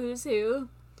figure out who's who,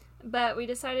 but we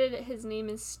decided his name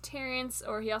is Terrence,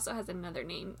 or he also has another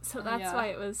name, so that's why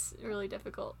it was really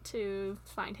difficult to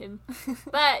find him.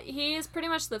 But he is pretty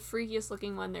much the freakiest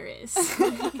looking one there is.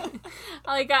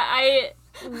 Like,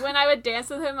 when I would dance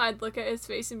with him, I'd look at his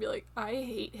face and be like, I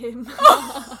hate him.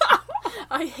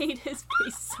 I hate his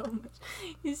face so much.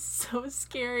 He's so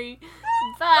scary.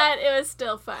 But it was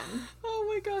still fun. Oh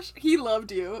my gosh. He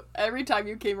loved you. Every time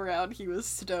you came around, he was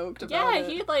stoked about it. Yeah,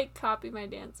 he'd like copy my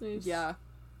dance moves. Yeah.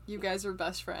 You guys were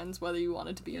best friends, whether you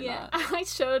wanted to be or not. I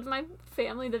showed my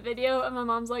family the video, and my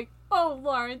mom's like, oh,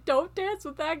 Lauren, don't dance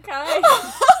with that guy.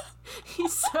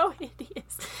 He's so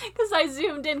hideous. Because I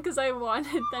zoomed in because I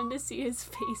wanted them to see his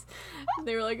face. And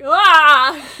they were like,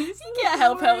 ah! He can't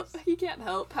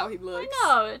help how he looks. I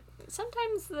know.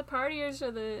 Sometimes the partiers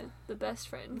are the best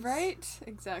friends. Right?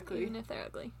 Exactly. Even if they're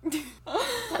ugly.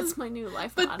 That's my new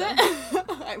life motto. Then,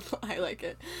 I like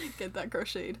it. Get that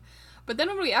crocheted. But then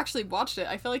when we actually watched it,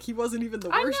 I felt like he wasn't even the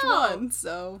worst one,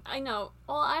 so... I know.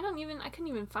 Well, I couldn't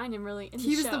even find him, really, in the show.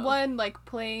 He was the one, like,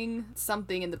 playing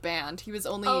something in the band. He was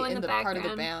only in the part of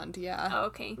the band, yeah. Oh,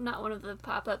 okay. Not one of the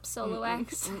pop-up solo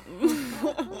acts.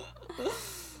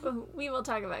 We will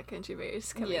talk about Country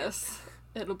Bears coming up.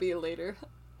 It'll be later.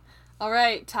 All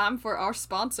right, time for our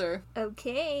sponsor.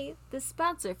 Okay. The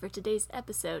sponsor for today's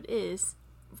episode is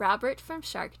Robert from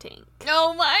Shark Tank.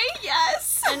 Oh my,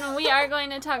 yes! And we are going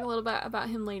to talk a little bit about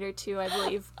him later too, I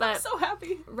believe. But I'm so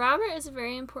happy. Robert is a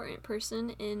very important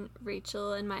person in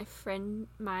Rachel and my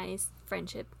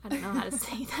friendship. I don't know how to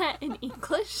say that in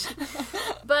English.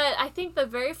 But I think the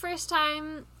very first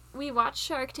time we watched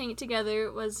Shark Tank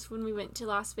together was when we went to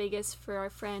Las Vegas for our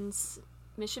friend's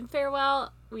mission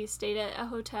farewell. We stayed at a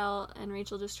hotel, and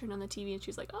Rachel just turned on the TV, and she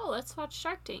was like, oh, let's watch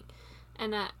Shark Tank.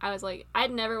 And I was like,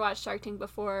 I'd never watched Shark Tank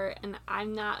before, and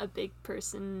I'm not a big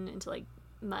person into, like,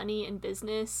 money and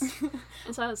business.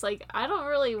 And so I was like, I don't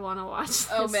really want to watch this.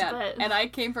 Oh, man. And I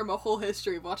came from a whole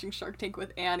history of watching Shark Tank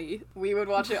with Annie. We would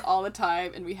watch it all the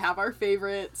time, and we have our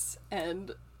favorites,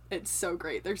 and it's so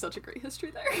great. There's such a great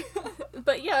history there.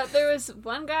 But yeah, there was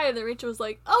one guy that Rachel was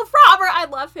like, oh, Robert, I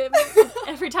love him.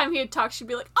 Every time he would talk, she'd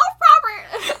be like, oh,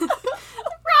 Robert!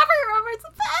 Robert's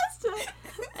the best!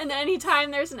 And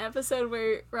anytime there's an episode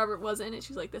where Robert wasn't in it,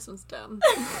 she's like, this one's dumb.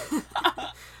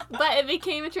 But it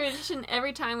became a tradition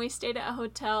every time we stayed at a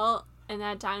hotel and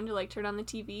had time to, like, turn on the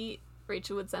TV,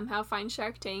 Rachel would somehow find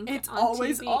Shark Tank It's on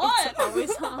always TV. on! It's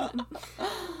always on.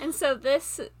 And so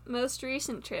this most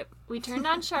recent trip, we turned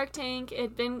on Shark Tank. It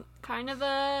had been kind of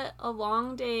a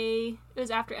long day. It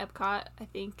was after Epcot, I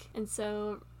think. And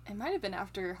so... It might have been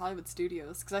after Hollywood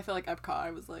Studios, because I feel like Epcot,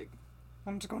 I was like,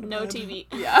 I'm just going to no bed. TV.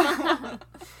 Yeah.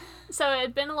 So it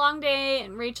had been a long day,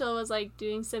 and Rachel was, like,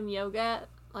 doing some yoga,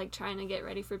 like, trying to get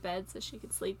ready for bed so she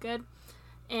could sleep good.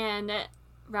 And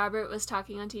Robert was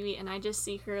talking on TV, and I just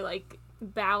see her, like,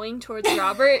 bowing towards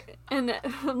Robert, and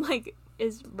I'm like,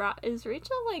 is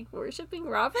Rachel, like, worshiping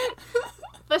Robert?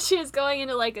 But she was going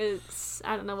into, like,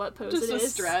 I don't know what pose just it is. Just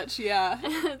a stretch, yeah.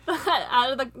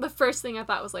 Out of the first thing I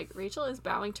thought was, like, Rachel is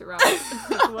bowing to Robert.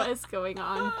 Like, what is going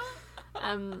on?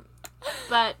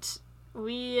 But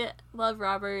We love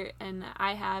Robert, and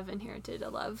I have inherited a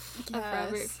love of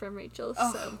Robert from Rachel.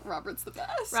 So Robert's the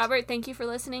best. Robert, thank you for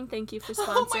listening. Thank you for sponsoring.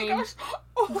 Oh my gosh.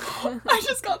 Oh, I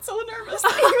just got so nervous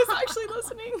that he was actually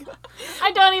listening.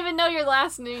 I don't even know your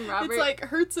last name, Robert. It's like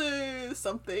Hertz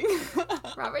something.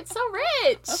 Robert's so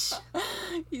rich.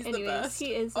 He's the best.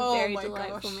 He is a very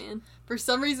delightful man. For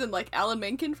some reason, like Alan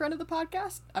Menken, friend of the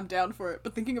podcast, I'm down for it.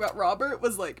 But thinking about Robert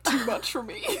was like too much for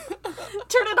me.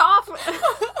 Turn it off.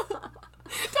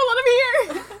 Don't let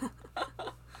him hear.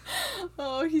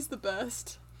 Oh, he's the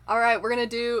best. All right, we're going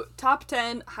to do top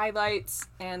 10 highlights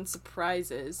and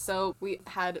surprises. So we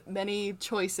had many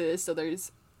choices, so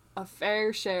there's a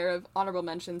fair share of honorable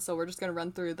mentions, so we're just going to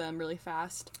run through them really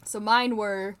fast. So mine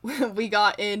were, we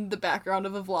got in the background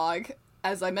of a vlog.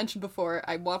 As I mentioned before,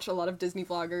 I watch a lot of Disney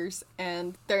vloggers,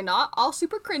 and they're not all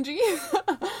super cringy.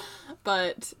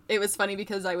 But it was funny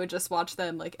because I would just watch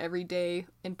them like every day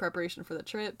in preparation for the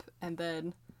trip, and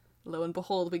then lo and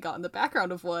behold, we got in the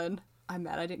background of one. I'm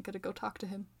mad I didn't get to go talk to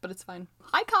him, but it's fine.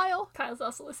 Hi, Kyle. Kyle's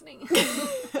also listening.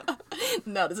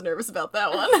 Not as nervous about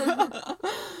that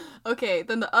one. Okay,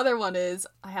 then the other one is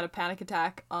I had a panic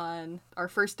attack on our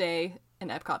first day in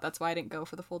Epcot. That's why I didn't go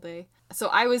for the full day. So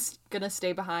I was gonna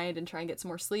stay behind and try and get some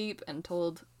more sleep, and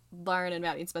told Lauren and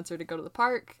Maddie and Spencer to go to the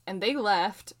park, and they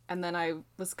left, and then I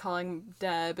was calling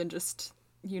Deb and just,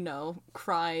 you know,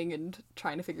 crying and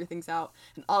trying to figure things out,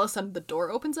 and all of a sudden the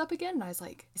door opens up again, and I was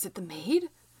like, is it the maid?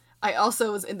 I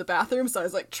also was in the bathroom, so I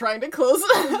was like trying to close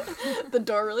the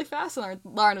door really fast, and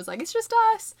Lauren was like, it's just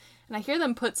us, and I hear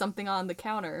them put something on the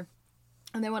counter.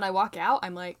 And then when I walk out,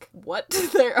 I'm like, what?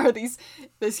 There are this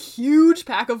huge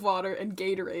pack of water and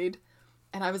Gatorade.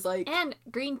 And I was like... And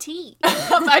green tea.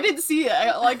 I didn't see it.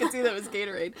 All I could see that was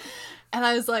Gatorade. And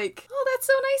I was like, oh, that's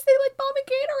so nice they like bought me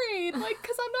Gatorade. Like,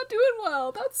 because I'm not doing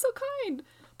well. That's so kind.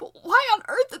 But why on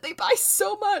earth did they buy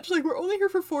so much? Like, we're only here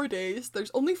for 4 days.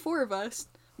 There's only 4 of us.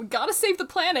 We gotta save the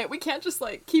planet. We can't just,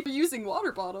 like, keep using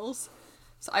water bottles.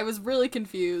 So I was really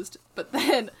confused. But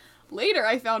then... later,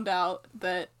 I found out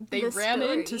that they ran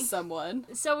into someone.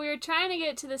 So we were trying to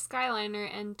get to the Skyliner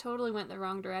and totally went the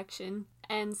wrong direction.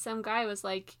 And some guy was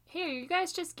like, hey, are you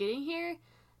guys just getting here?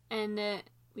 And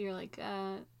we were like,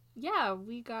 yeah,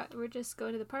 we're just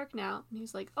going to the park now. And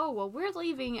he's like, oh, well, we're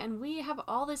leaving and we have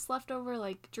all this leftover,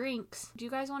 like, drinks. Do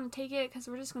you guys want to take it? Because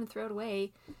we're just going to throw it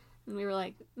away. And we were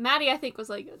like, Maddie, I think, was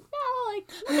like, no,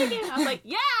 like, we'll take it. I was like,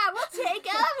 yeah, we'll take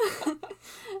them.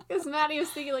 Because Maddie was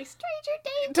thinking, like, stranger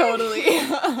danger. Totally.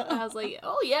 And I was like,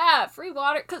 oh, yeah, free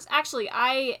water. Because actually,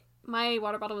 my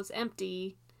water bottle was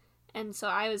empty. And so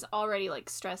I was already,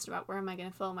 like, stressed about where am I going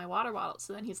to fill my water bottle.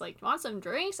 So then he's like, want some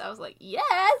drinks? I was like,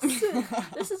 yes.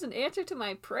 This is an answer to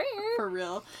my prayer. For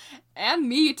real. And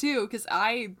me, too, because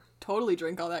I... totally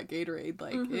drink all that Gatorade.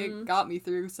 Like, it got me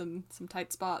through some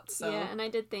tight spots, so... Yeah, and I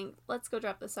did think, let's go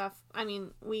drop this off. I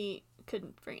mean, we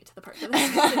couldn't bring it to the park with us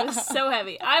because it was so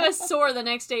heavy. I was sore the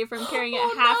next day from carrying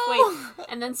it halfway,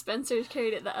 and then Spencer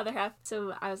carried it the other half.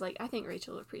 So I was like, I think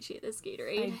Rachel will appreciate this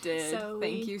Gatorade. I did. So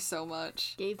thank you so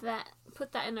much.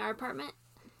 Put that in our apartment.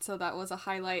 So that was a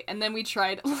highlight. And then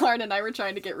Lauren and I were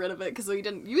trying to get rid of it because we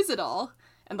didn't use it all.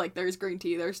 And, like, there's green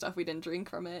tea, there's stuff we didn't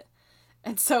drink from it.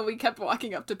 And so we kept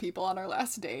walking up to people on our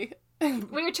last day.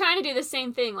 We were trying to do the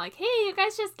same thing, like, hey, you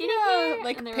guys just get here?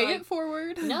 Like, pay it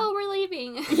forward. No, we're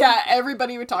leaving. Yeah,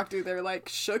 everybody we talked to, they're, like,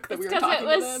 shook that we were talking to them.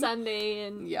 Because it was Sunday,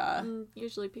 and, and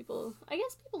usually people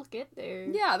get there.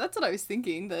 Yeah, that's what I was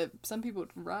thinking, that some people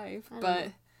would arrive. But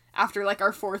after, like,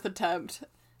 our 4th attempt,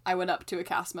 I went up to a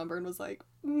cast member and was like,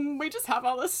 we just have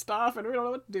all this stuff and we don't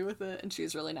know what to do with it. And she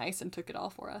was really nice and took it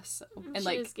all for us. So. And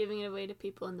she was giving it away to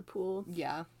people in the pool.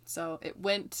 Yeah, so it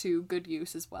went to good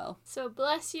use as well. So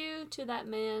bless you to that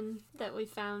man that we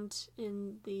found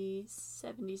in the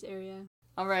 70s area.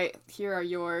 All right, here are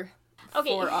your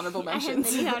 4 honorable mentions. I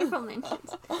have many honorable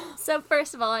mentions. So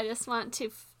first of all, I just want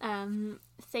to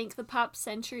thank the Pop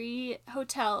Century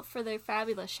Hotel for their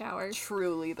fabulous shower.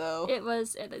 Truly, though.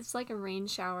 It's like a rain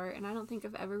shower, and I don't think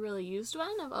I've ever really used one.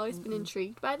 I've always been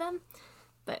intrigued by them.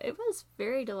 But it was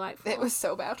very delightful. It was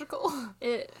so magical.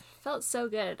 It felt so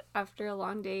good after a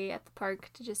long day at the park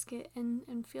to just get in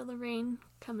and feel the rain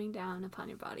coming down upon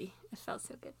your body. It felt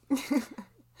so good.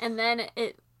 And then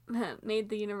it made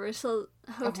the Universal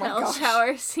Hotel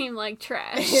shower seem like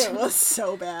trash. It was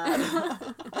so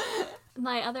bad.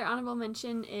 My other honorable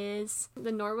mention is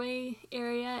the Norway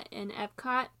area in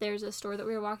Epcot. There's a store that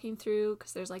we were walking through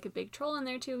because there's like a big troll in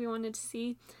there too we wanted to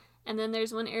see. And then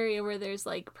there's one area where there's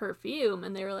like perfume,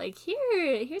 and they were like,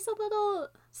 here's a little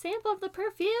sample of the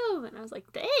perfume. And I was like,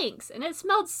 thanks. And it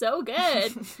smelled so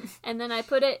good. And then I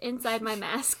put it inside my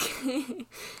mask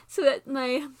so that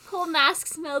my whole mask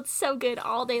smelled so good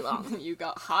all day long. You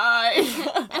got high.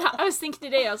 And I was thinking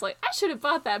today, I was like, I should have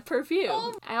bought that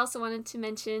perfume. I also wanted to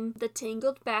mention the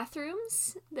Tangled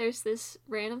bathrooms. There's this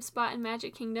random spot in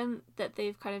Magic Kingdom that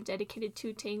they've kind of dedicated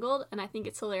to Tangled, and I think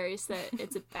it's hilarious that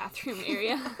it's a bathroom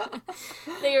area.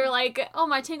 They were like, oh,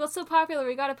 my Tangled's so popular,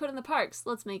 we gotta put it in the parks.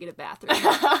 Let's make it a bathroom.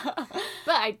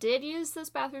 But I did use those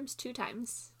bathrooms 2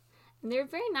 times. And they're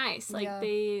very nice. Like,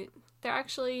 they're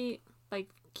actually, like,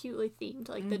 cutely themed.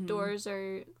 Like, the doors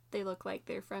they look like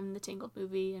they're from the Tangled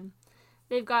movie, and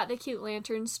they've got the cute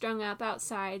lanterns strung up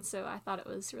outside, so I thought it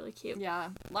was really cute. Yeah.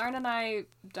 Lauren and I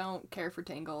don't care for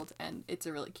Tangled, and it's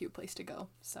a really cute place to go,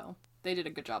 so they did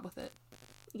a good job with it.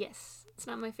 Yes. It's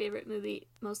not my favorite movie,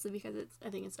 mostly because I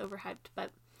think it's overhyped,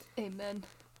 but... Amen.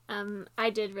 I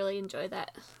did really enjoy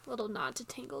that little nod to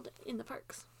Tangled in the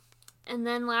parks. And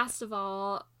then last of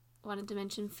all, wanted to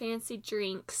mention fancy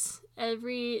drinks.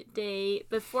 Every day,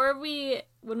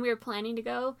 when we were planning to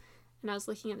go, and I was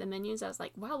looking at the menus, I was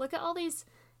like, wow, look at all these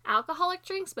alcoholic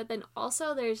drinks, but then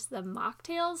also there's the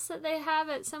mocktails that they have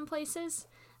at some places.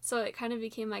 So it kind of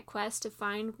became my quest to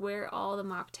find where all the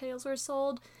mocktails were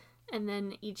sold, and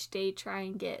then each day try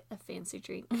and get a fancy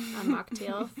drink, a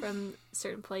mocktail from a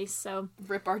certain place. So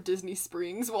rip our Disney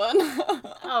Springs one.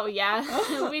 Oh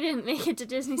yeah, we didn't make it to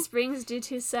Disney Springs due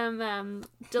to some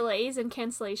delays and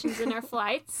cancellations in our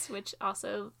flights, which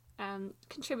also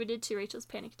contributed to Rachel's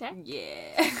panic attack.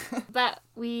 Yeah. But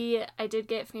I did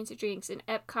get fancy drinks in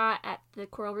Epcot at the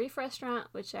Coral Reef restaurant,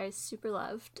 which I super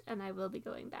loved, and I will be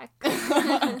going back.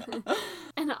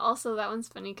 And also that one's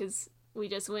funny because we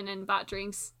just went and bought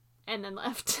drinks and then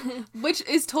left. Which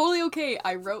is totally okay.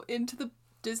 I wrote into the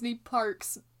Disney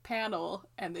Parks panel,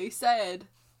 and they said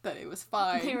that it was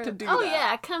fine to do that. Oh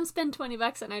yeah, come spend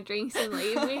 $20 on our drinks and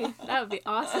leave. That would be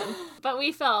awesome. But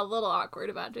we felt a little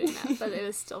awkward about doing that, but it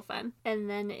was still fun. And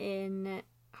then in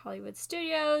Hollywood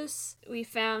Studios, we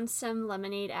found some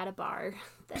lemonade at a bar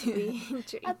that we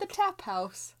drank. At the Tap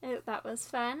House. That was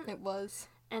fun. It was.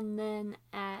 And then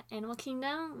at Animal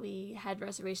Kingdom, we had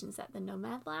reservations at the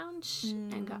Nomad Lounge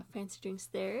and got fancy drinks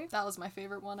there. That was my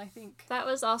favorite one, I think. That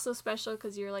was also special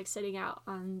because you were like sitting out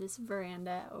on this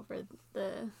veranda over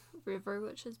the river,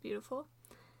 which was beautiful.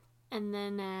 And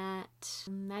then at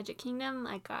Magic Kingdom,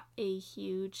 I got a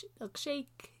huge milkshake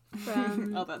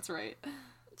from... Oh, that's right.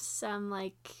 Some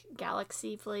like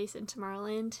Galaxy place in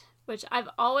Tomorrowland, which I've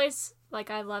always... Like,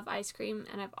 I love ice cream,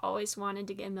 and I've always wanted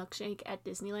to get a milkshake at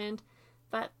Disneyland.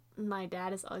 But my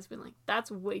dad has always been like,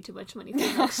 that's way too much money for a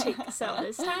milkshake. So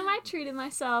this time I treated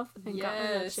myself and got my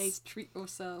milkshake. Treat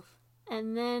yourself.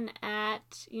 And then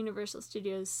at Universal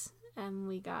Studios,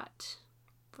 we got,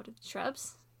 what are the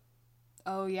shrubs?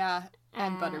 Oh, yeah.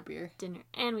 And butterbeer. Dinner.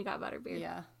 And we got butterbeer.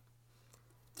 Yeah.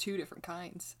 2 different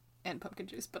kinds. And pumpkin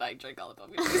juice, but I drank all the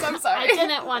pumpkin juice. I'm sorry. I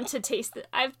didn't want to taste it.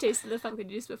 I've tasted the pumpkin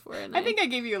juice before. And I think I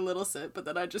gave you a little sip, but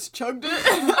then I just chugged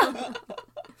it.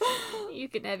 You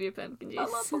can have your pumpkin juice. I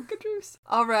love pumpkin juice.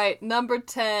 All right, number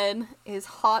 10 is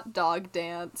hot dog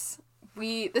dance.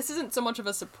 This isn't so much of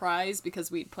a surprise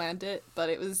because we'd planned it, but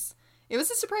it was a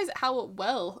surprise at how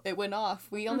well it went off.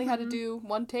 We only had to do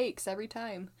 1 takes every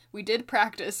time. We did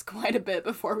practice quite a bit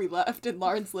before we left in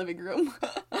Lauren's living room.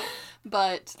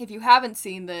 But if you haven't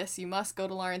seen this, you must go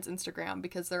to Lauren's Instagram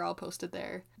because they're all posted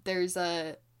there. There's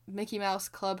a Mickey Mouse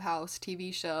Clubhouse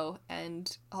TV show,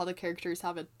 and all the characters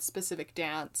have a specific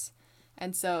dance.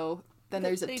 And so then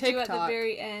there's a TikTok. They do at the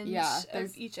very end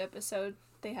of each episode.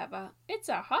 They have it's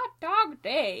a hot dog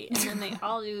day, and then they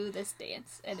all do this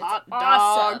dance, and hot it's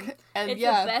awesome. Dog. And it's the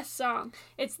best song.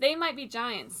 It's They Might Be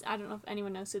Giants. I don't know if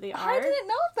anyone knows who they are. I didn't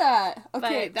know that.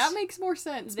 Okay, that makes more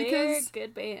sense they're a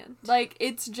good band. Like,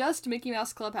 it's just Mickey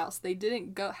Mouse Clubhouse. They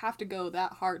didn't have to go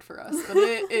that hard for us, but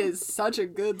it is such a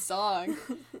good song.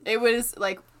 It was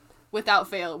like, without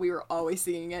fail, we were always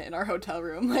singing it in our hotel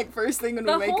room. Like, first thing when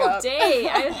we wake up. The whole day.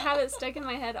 I have it stuck in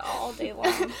my head all day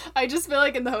long. I just feel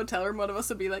like in the hotel room, one of us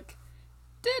would be like,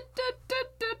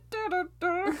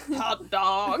 hot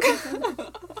dog.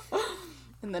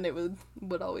 And then it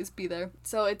would always be there.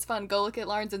 So it's fun. Go look at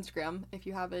Lauren's Instagram. If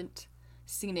you haven't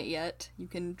seen it yet, you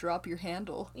can drop your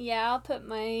handle. Yeah, I'll put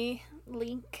my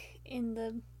link in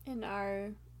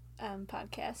our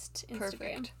podcast Instagram.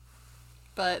 Perfect.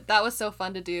 But that was so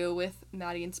fun to do with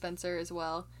Maddie and Spencer as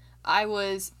well. I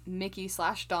was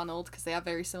Mickey/Donald because they have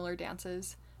very similar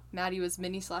dances. Maddie was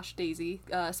Minnie/Daisy.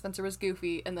 Spencer was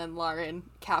Goofy. And then Lauren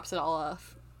caps it all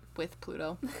off with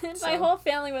Pluto. My whole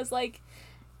family was like,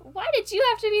 why did you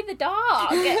have to be the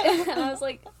dog? And I was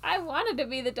like, I wanted to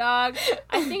be the dog.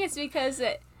 I think it's because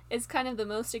it's kind of the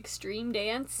most extreme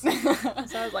dance. So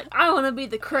I was like, I want to be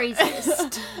the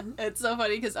craziest. It's so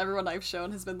funny because everyone I've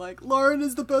shown has been like, Lauren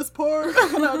is the best part.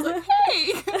 And I was like,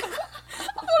 hey, I'm the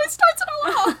one who starts it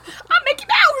all off. I'm Mickey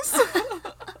Mouse.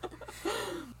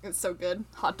 It's so good.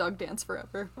 Hot dog dance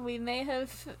forever. We may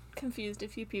have confused a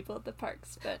few people at the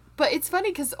parks, but it's funny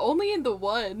because only in the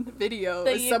one video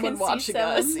is someone watching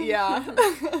us. Yeah.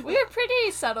 We were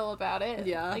pretty subtle about it.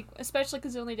 Yeah. Like, especially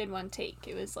because we only did one take.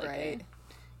 It was like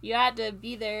you had to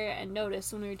be there and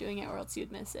notice when we were doing it or else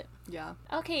you'd miss it. Yeah.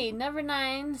 Okay, number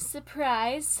 9,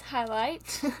 surprise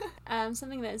highlight.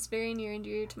 Something that is very near and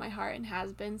dear to my heart and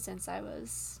has been since I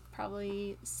was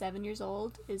probably 7 years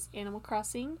old is Animal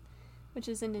Crossing, which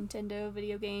is a Nintendo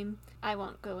video game. I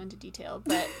won't go into detail,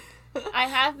 but I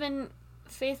have been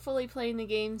faithfully playing the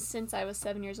game since I was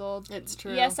 7 years old. It's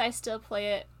true. Yes, I still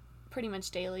play it pretty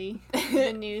much daily,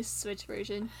 the new Switch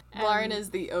version. Lauren is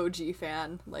the OG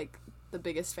fan, like, the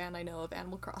biggest fan I know of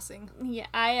Animal Crossing. Yeah,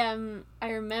 I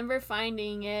remember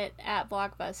finding it at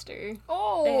Blockbuster.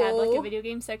 Oh! They had, like, a video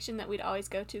game section that we'd always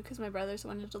go to because my brothers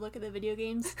wanted to look at the video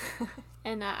games.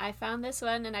 And I found this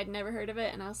one, and I'd never heard of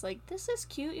it, and I was like, this is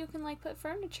cute. You can, like, put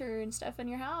furniture and stuff in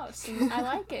your house, and I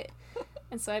like it.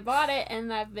 And so I bought it,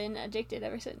 and I've been addicted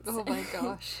ever since. Oh, my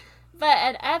gosh. But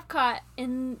at Epcot,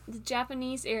 in the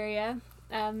Japanese area,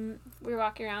 we were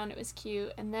walking around. It was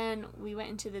cute. And then we went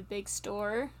into the big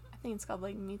store. I think it's called,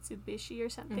 like, Mitsubishi or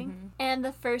something. Mm-hmm. And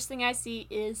the first thing I see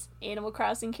is Animal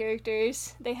Crossing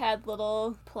characters. They had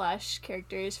little plush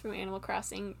characters from Animal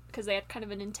Crossing because they had kind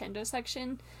of a Nintendo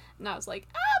section. And I was like,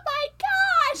 oh my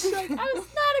gosh! Like, I was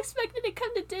not expecting to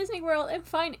come to Disney World and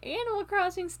find Animal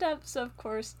Crossing stuff. So, of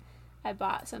course, I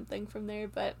bought something from there.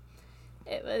 But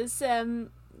it was,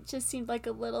 just seemed like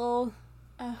a little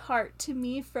heart to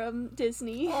me from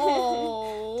Disney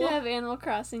to have Animal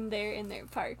Crossing there in their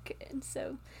park. And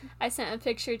so I sent a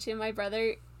picture to my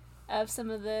brother of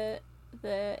some of the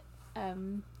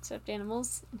stuffed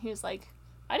animals, and he was like,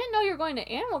 I didn't know you were going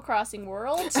to Animal Crossing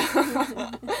World.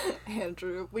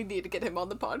 Andrew, we need to get him on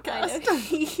the podcast.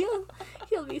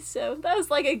 He'll be so... That was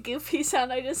like a goofy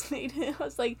sound I just made. I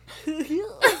was like...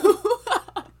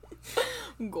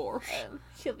 Gosh.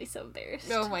 He'll be so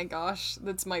embarrassed. Oh my gosh.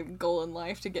 That's my goal in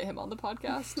life, to get him on the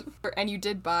podcast. And you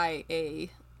did buy a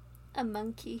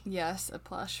monkey. Yes, a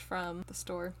plush from the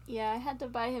store. Yeah, I had to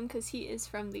buy him because he is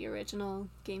from the original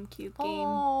GameCube game.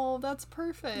 Oh, that's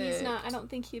perfect. He's not... I don't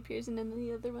think he appears in any of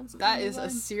the other ones. That is a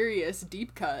serious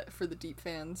deep cut for the deep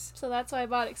fans. So that's why I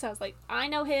bought it, because I was like, I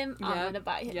know him, I'm gonna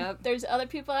buy him. Yep. There's other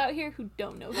people out here who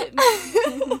don't know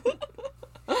him.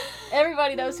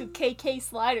 Everybody knows who KK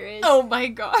Slider is. Oh my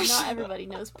gosh. Not everybody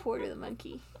knows Porter the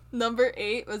monkey. Number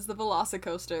 8 was the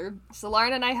Velocicoaster. So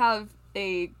Lauren and I have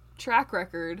a track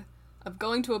record of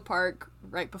going to a park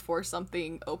right before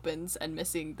something opens and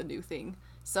missing the new thing.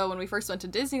 So when we first went to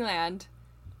Disneyland,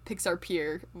 Pixar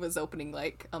Pier was opening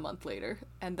like a month later.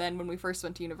 And then when we first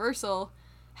went to Universal,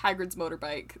 Hagrid's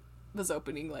Motorbike was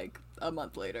opening like a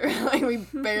month later. Like, we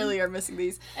barely are missing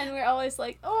these. And we're always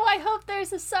like, oh, I hope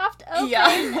there's a soft open.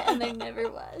 Yeah. And there never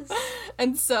was.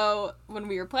 And so when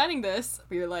we were planning this,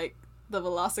 we were like, the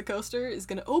Velocicoaster is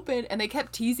gonna open, and they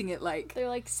kept teasing it like... They're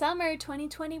like, summer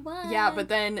 2021. Yeah, but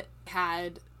then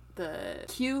had the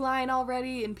queue line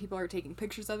already, and people are taking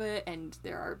pictures of it, and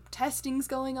there are testings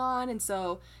going on, and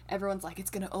so everyone's like,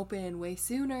 it's gonna open way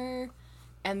sooner.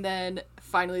 And then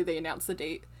finally they announced the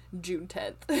date, June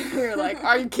 10th. We were like,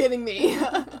 are you kidding me?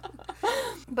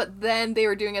 But then they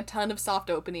were doing a ton of soft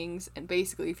openings, and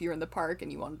basically if you were in the park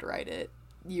and you wanted to ride it,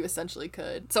 you essentially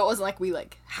could. So it wasn't like we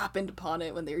like happened upon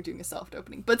it when they were doing a soft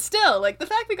opening. But still, like, the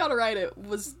fact we got to ride it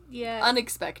was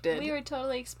unexpected. We were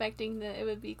totally expecting that it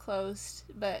would be closed,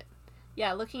 but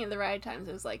yeah, looking at the ride times,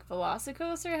 it was like,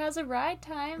 Velocicoaster has a ride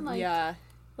time. Like, yeah,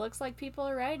 looks like people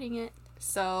are riding it.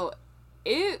 So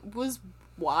it was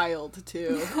wild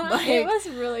too. Like, it was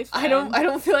really fun. I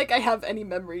don't feel like I have any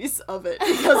memories of it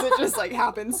because it just like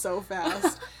happened so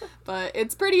fast. But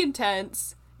it's pretty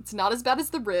intense. It's not as bad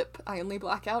as the Rip. I only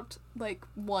black out like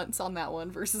once on that one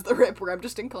versus the Rip where I'm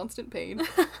just in constant pain.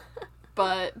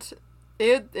 But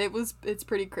it's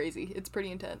pretty crazy. It's pretty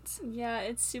intense. Yeah,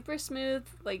 it's super smooth,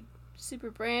 like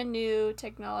super brand new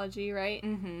technology, right?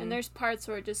 Mm-hmm. And there's parts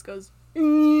where it just goes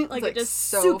like it just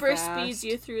so super fast. speeds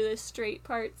you through the straight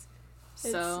parts.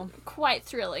 So it's quite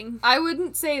thrilling. I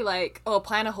wouldn't say like, oh,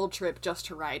 plan a whole trip just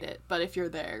to ride it, but if you're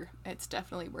there, it's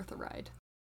definitely worth a ride.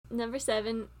 Number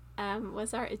 7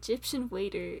 was our Egyptian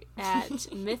waiter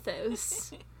at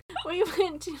Mythos. We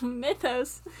went to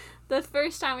Mythos the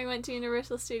first time we went to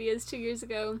Universal Studios 2 years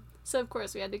ago. So, of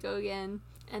course, we had to go again.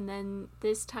 And then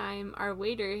this time, our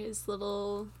waiter, his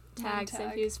little tag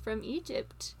said he was from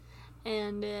Egypt.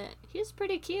 And he was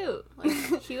pretty cute.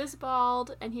 Like, he was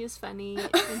bald, and he was funny,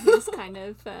 and he was kind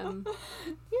of,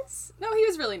 he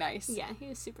was really nice. Yeah, he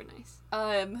was super nice.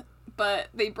 But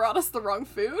they brought us the wrong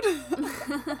food.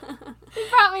 They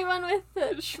brought me one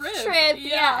with shrimp.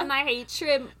 Yeah, and I hate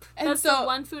shrimp. And that's the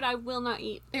one food I will not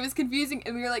eat. It was confusing,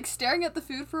 and we were, like, staring at the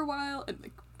food for a while, and,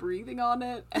 like, breathing on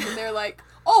it, and then they're like,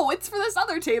 oh, it's for this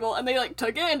other table, and they, like,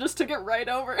 took it and just took it right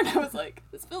over, and I was like,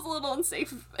 this feels a little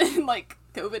unsafe in, like,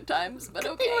 COVID times, but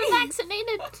okay. They were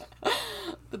vaccinated.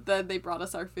 But then they brought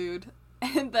us our food,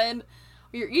 and then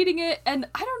we were eating it, and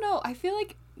I don't know, I feel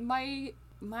like my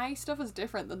stuff was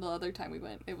different than the other time we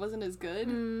went. It wasn't as good,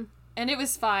 and it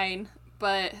was fine,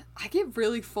 but I get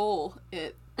really full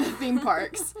at theme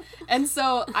parks, and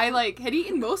so I, like, had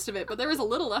eaten most of it, but there was a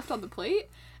little left on the plate,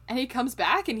 and he comes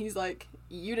back, and he's like,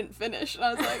 you didn't finish, and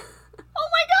I was like, oh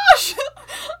my gosh!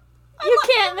 You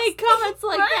can't make comments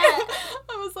like that.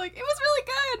 I was like, it was really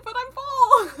good, but I'm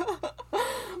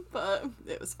full. But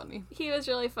it was funny. He was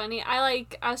really funny. I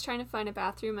was trying to find a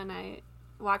bathroom, and I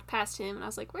walked past him, and I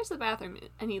was like, where's the bathroom?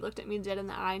 And he looked at me dead in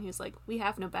the eye, and he was like, we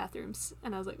have no bathrooms.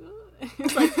 And I was like, he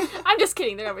was like, I'm just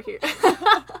kidding, they're over here.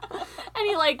 And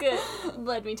he, like,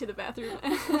 led me to the bathroom.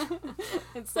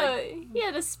 So he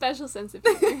had a special sense of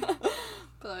humor.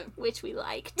 But which we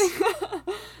liked.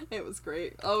 It was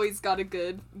great. Always got a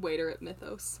good waiter at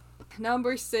Mythos.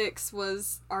 Number 6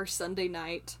 was our Sunday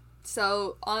night.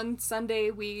 So on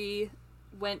Sunday we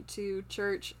went to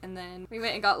church, and then we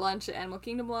went and got lunch at Animal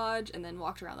Kingdom Lodge, and then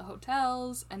walked around the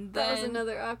hotels, and then... That was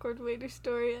another awkward waiter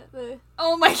story at the...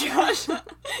 Oh my gosh!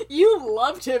 You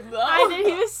loved him, though! I did.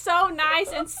 He was so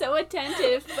nice and so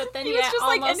attentive, but then he was just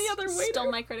like any other waiter.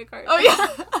 Stole my credit card. Oh, yeah!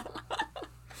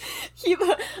 He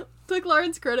took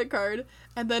Lauren's credit card,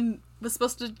 and then was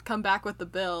supposed to come back with the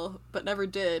bill, but never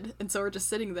did, and so we're just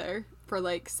sitting there for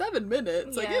like 7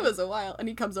 minutes. Yeah. Like, it was a while, and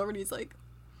he comes over and he's like,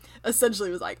 essentially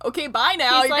was like, okay, bye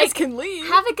now, you guys can leave.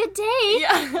 Have a good day.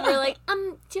 Yeah. And we're like,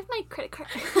 do you have my credit card?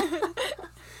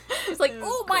 He's like,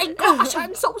 oh my gosh,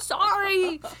 I'm so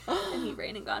sorry. And he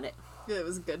ran and got it. It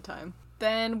was a good time.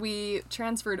 Then we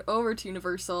transferred over to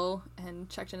Universal and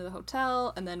checked into the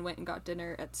hotel, and then went and got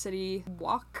dinner at City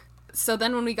Walk. So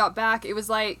then when we got back, it was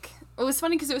funny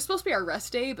because it was supposed to be our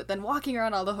rest day, but then walking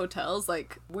around all the hotels,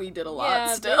 like, we did a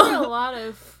lot still. There were a lot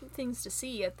of things to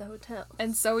see at the hotel.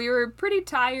 And so we were pretty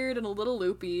tired and a little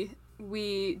loopy.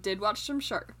 We did watch some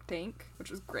Shark Tank,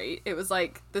 which was great. It was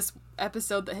like this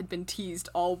episode that had been teased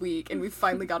all week, and we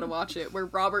finally got to watch it, where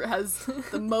Robert has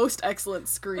the most excellent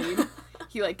scream.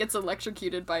 He, like, gets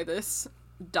electrocuted by this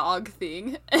dog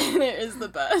thing, and it is the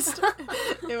best.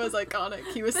 It was iconic.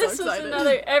 He was so excited.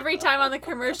 Every time on the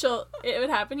commercial it would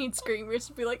happen, he'd scream. We'd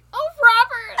just be like, oh,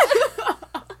 Robert!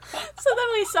 So then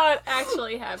we saw it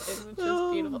actually happen, which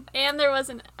was beautiful. And there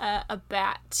was a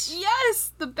bat.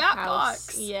 Yes! The bat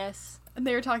box. Yes. And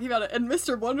they were talking about it, and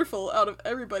Mr. Wonderful, out of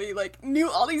everybody, like, knew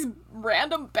all these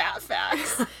random bat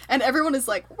facts. And everyone is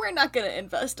like, we're not gonna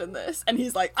invest in this. And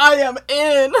he's like, I am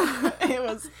in! It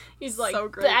was He's like, so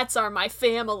great. Bats are my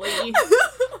family.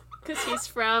 Because he's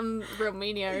from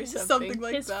Romania or something. Something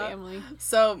like His that. family.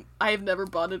 So, I have never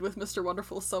bonded with Mr.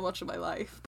 Wonderful so much in my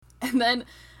life. And then,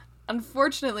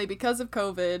 unfortunately, because of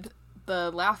COVID, the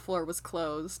laugh floor was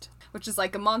closed, which is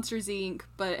like a Monsters, Inc.,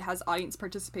 but it has audience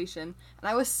participation. And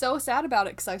I was so sad about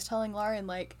it, because I was telling Lauren,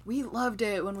 like, we loved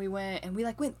it when we went, and we,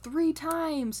 like, went 3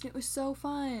 times, and it was so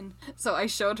fun. So I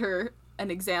showed her an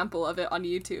example of it on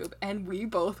YouTube, and we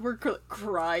both were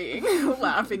crying,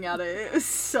 laughing at it. It was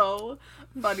so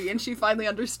funny, and she finally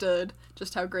understood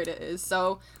just how great it is.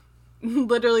 So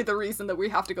literally the reason that we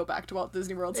have to go back to Walt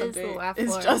Disney World someday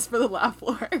is just for the laugh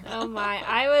floor. Oh my,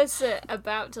 I was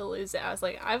about to lose it. I was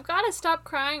like, I've got to stop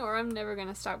crying or I'm never going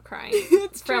to stop crying.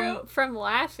 It's true. From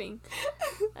laughing.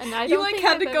 And I don't you, like, think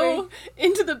had to go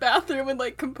into the bathroom and,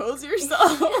 like, compose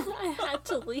yourself. I had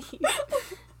to leave.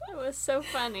 It was so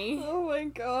funny. Oh my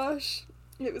gosh.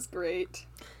 It was great.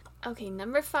 Okay,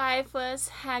 number 5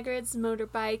 was Hagrid's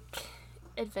Motorbike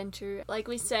Adventure. Like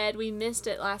we said, we missed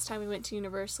it last time we went to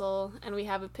Universal, and we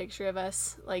have a picture of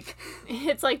us, like,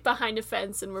 it's like behind a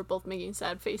fence and we're both making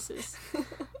sad faces.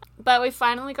 But we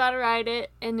finally got to ride it,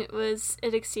 and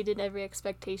it exceeded every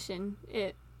expectation.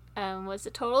 It was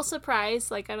a total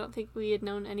surprise. Like, I don't think we had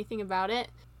known anything about it.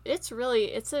 It's a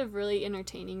really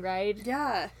entertaining ride.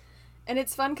 Yeah. And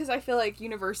it's fun because I feel like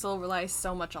Universal relies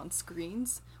so much on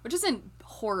screens, which isn't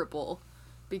horrible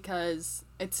because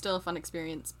it's still a fun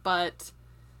experience, but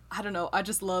I don't know, I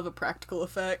just love a practical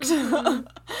effect. Mm-hmm.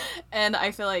 And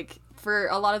I feel like for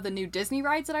a lot of the new Disney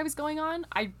rides that I was going on,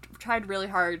 I tried really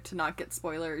hard to not get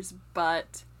spoilers,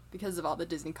 but because of all the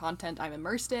Disney content I'm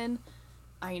immersed in,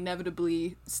 I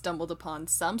inevitably stumbled upon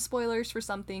some spoilers for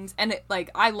some things. And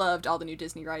I loved all the new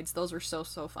Disney rides. Those were so,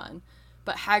 so fun.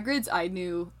 But Hagrid's I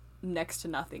knew next to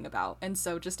nothing about. And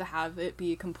so just to have it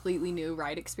be a completely new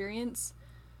ride experience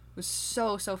was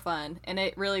so, so fun. And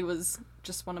it really was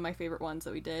just one of my favorite ones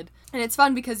that we did. And it's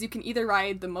fun because you can either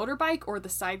ride the motorbike or the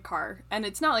sidecar. And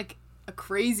it's not like a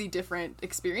crazy different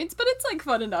experience, but it's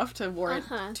fun enough to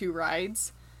warrant 2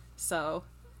 rides. So...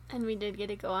 And we did get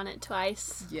to go on it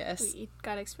twice. Yes. We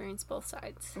got to experience both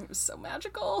sides. It was so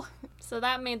magical. So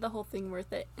that made the whole thing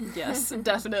worth it. Yes,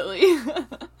 definitely.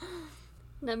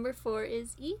 Number 4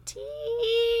 is E.T.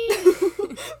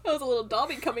 That was a little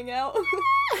Dobby coming out.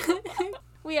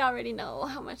 We already know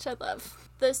how much I love.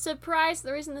 The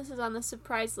reason this is on the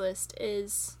surprise list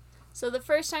is, so the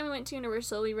first time we went to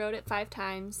Universal, we rode it 5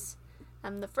 times.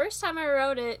 And the first time I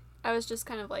rode it, I was just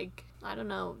kind of I don't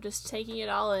know, just taking it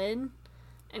all in.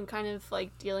 And kind of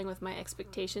dealing with my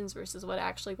expectations versus what it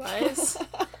actually was.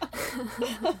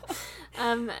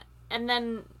 And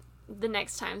then the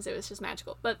next times it was just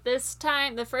magical. But this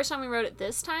time, the first time we rode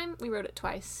it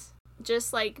twice.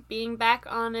 Just being back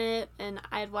on it, and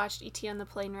I had watched E.T. on the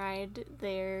plane ride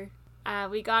there.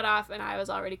 We got off and I was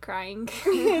already crying.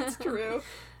 It's true.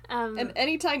 And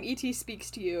anytime E.T.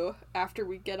 speaks to you after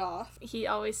we get off, he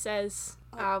always says,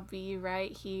 "I'll be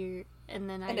right here." And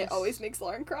then it always makes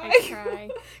Lauren cry. I cry.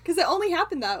 Because it only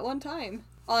happened that one time.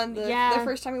 On the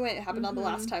first time we went, it happened on the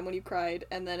last time when you cried,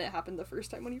 and then it happened the first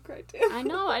time when you cried too. I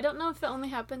know. I don't know if it only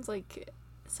happens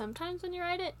sometimes when you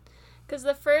ride it. Because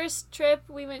the first trip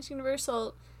we went to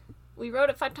Universal, we rode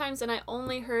it 5 times, and I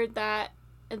only heard that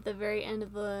at the very end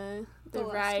of the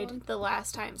ride the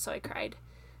last time, so I cried.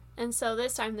 And so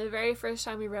this time, the very first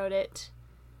time we rode it,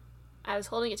 I was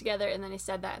holding it together, and then I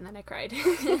said that, and then I cried.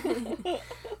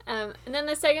 And then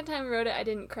the second time we rode it, I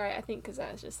didn't cry, I think, because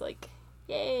I was just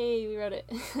yay, we rode it.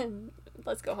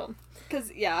 Let's go home.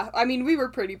 Because, we were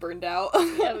pretty burned out.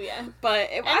 Oh, yeah. But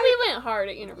we went hard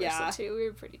at Universal, too. We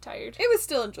were pretty tired. It was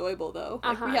still enjoyable, though.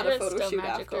 We had a photo shoot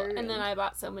after. And then I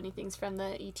bought so many things from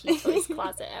the E.T. Toys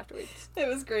closet afterwards. It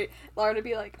was great. Lauren would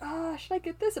be like, should I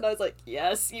get this? And I was like,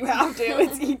 yes, you have to.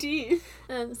 It's E.T.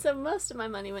 And so most of my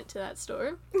money went to that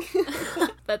store.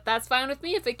 But that's fine with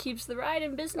me if it keeps the ride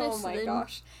in business. Oh, my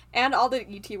gosh. And all the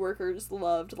E.T. workers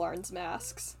loved Lauren's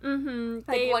masks.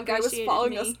 Mm-hmm. One guy was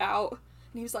following us out.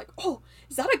 And he was like, "Oh,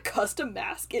 is that a custom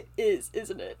mask? It is,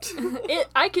 isn't it?"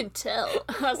 I can tell.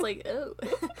 I was like, "Oh,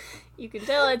 you can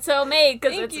tell it's homemade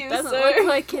because it doesn't look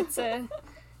like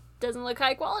doesn't look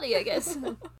high quality, I guess."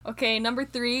 Okay, number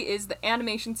 3 is the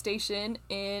animation station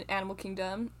in Animal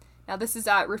Kingdom. Now this is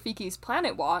at Rafiki's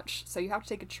Planet Watch, so you have to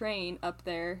take a train up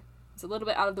there. It's a little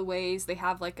bit out of the ways. They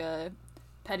have a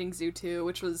petting zoo too,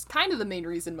 which was kind of the main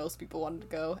reason most people wanted to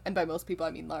go. And by most people,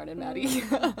 I mean Lauren and Maddie.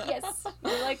 Yes.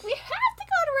 They're we have to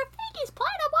go to Rafiki's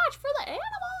Planet Watch for the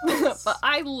animals! But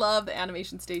I love the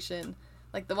animation station.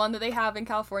 The one that they have in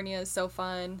California is so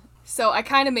fun. So I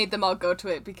kind of made them all go to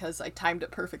it because I timed it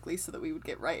perfectly so that we would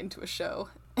get right into a show.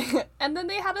 And then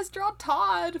they had us draw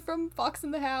Todd from Fox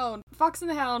and the Hound. Fox and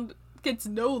the Hound gets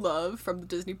no love from the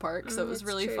Disney park, so it was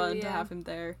really fun to have him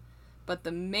there. But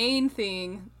the main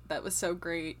thing that was so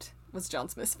great was John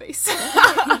Smith's face.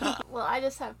 Well, I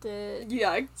just have to...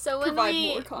 Yeah, so when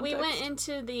we went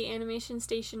into the animation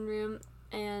station room,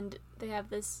 and they have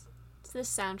this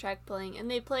soundtrack playing,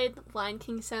 and they played Lion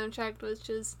King soundtrack, which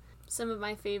is some of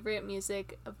my favorite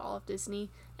music of all of Disney.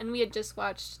 And we had just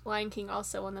watched Lion King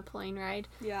also on the plane ride.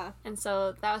 Yeah. And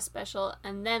so that was special.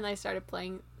 And then I started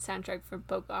playing soundtrack from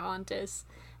Pocahontas,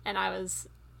 and I was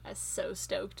so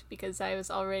stoked because I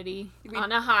was already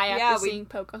on a high after seeing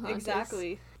Pocahontas.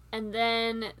 Exactly. And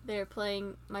then they're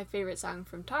playing my favorite song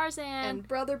from Tarzan. And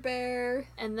Brother Bear.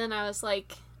 And then I was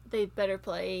like, they better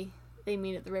play They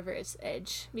Meet at the River's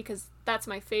Edge, because that's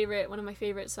one of my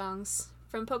favorite songs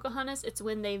from Pocahontas. It's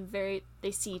when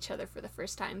they see each other for the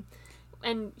first time.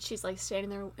 And she's standing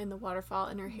there in the waterfall,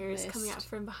 and her hair is coming out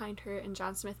from behind her, and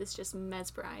John Smith is just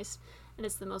mesmerized. And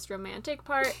it's the most romantic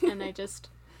part, and I just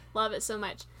love it so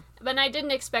much. But I didn't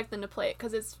expect them to play it,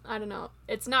 because it's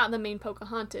not the main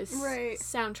Pocahontas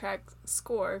soundtrack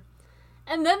score.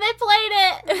 And then they played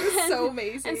it! It was so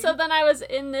amazing. And so then I was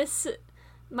in this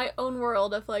my own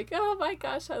world of like, oh my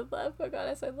gosh, I love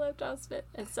Pocahontas, I love John Smith.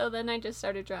 And so then I just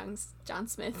started drawing John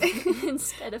Smith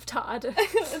instead of Todd.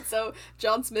 And so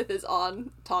John Smith is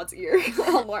on Todd's ear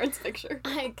on Lauren's picture.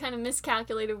 I kind of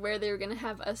miscalculated where they were going to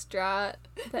have us draw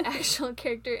the actual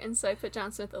character, and so I put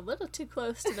John Smith a little too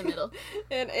close to the middle.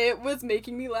 And it was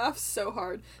making me laugh so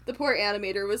hard. The poor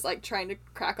animator was like trying to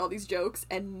crack all these jokes,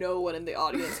 and no one in the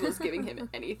audience was giving him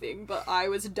anything, but I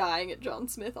was dying at John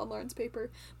Smith on Lauren's paper.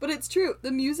 But it's true,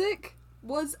 the music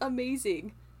was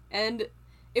amazing, and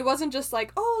it wasn't just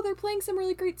like, oh, they're playing some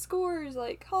really great scores,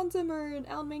 like Hans Zimmer and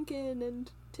Alan Menken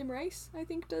and Tim Rice, I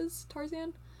think, does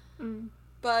Tarzan.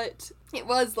 But it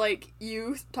was like,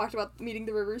 you talked about meeting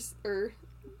the rivers, or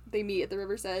they meet at the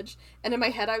river's edge, and in my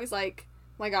head I was like,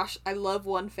 my gosh, I love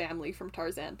One Family from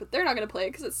Tarzan, but they're not going to play it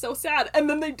because it's so sad. And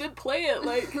then they did play it.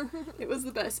 Like, it was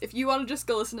the best. If you want to just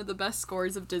go listen to the best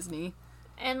scores of Disney.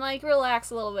 And, like,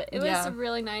 relax a little bit. It was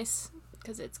really nice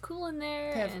because it's cool in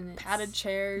there. They have and padded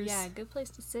chairs. Yeah, good place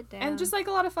to sit down. And just, like,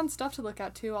 a lot of fun stuff to look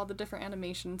at, too. All the different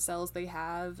animation cells they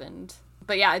have.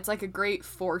 But, yeah, it's, like, a great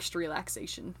forced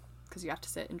relaxation because you have to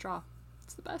sit and draw.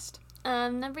 It's the best.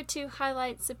 Number 2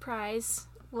 highlight surprise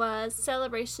was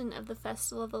celebration of the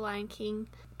Festival of the Lion King.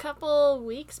 A couple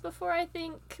weeks before I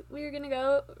think we were gonna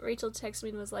go, Rachel texted me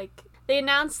and was like, they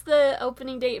announced the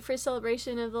opening date for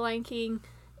celebration of the Lion King.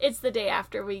 It's the day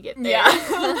after we get there.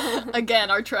 Yeah. Again,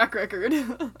 our track record.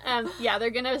 Yeah, they're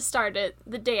gonna start it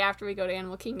the day after we go to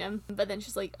Animal Kingdom. But then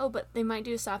she's like, oh, but they might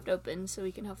do a soft open, so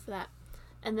we can hope for that.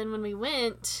 And then when we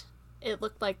went, it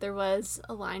looked like there was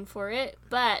a line for it,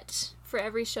 but for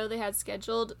every show they had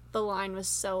scheduled, the line was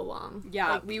so long.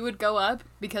 Yeah, like, we would go up,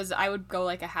 because I would go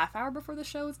like a half hour before the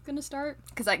show was going to start,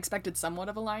 because I expected somewhat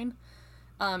of a line.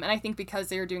 And I think because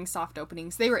they were doing soft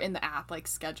openings, they were in the app, like,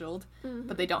 scheduled,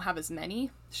 but they don't have as many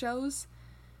shows.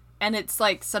 And it's,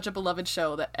 like, such a beloved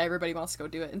show that everybody wants to go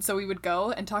do it. And so we would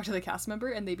go and talk to the cast member,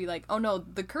 and they'd be like, oh, no,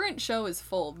 the current show is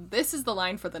full. This is the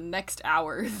line for the next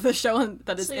hour. The show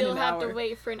that is in an hour. So you'll have to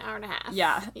wait for an hour and a half.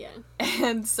 Yeah.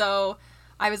 And so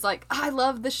I was like, I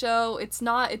love the show. It's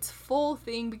not its full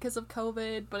thing because of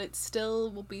COVID, but it still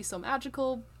will be so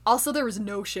magical. Also, there was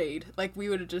no shade. Like, we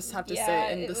would just have to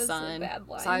sit in the sun. A bad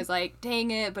line. So I was like, dang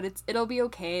it, but it'll be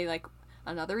okay. Like,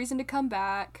 another reason to come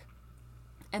back.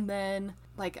 And then,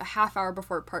 like, a half hour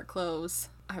before park close,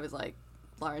 I was like,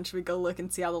 Lauren, should we go look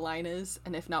and see how the line is?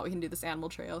 And if not, we can do this animal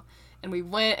trail. And we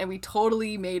went, and we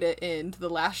totally made it into the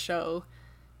last show.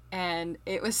 And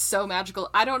it was so magical.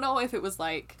 I don't know if it was,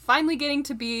 like, finally getting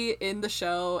to be in the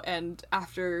show, and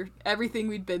after everything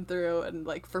we'd been through, and,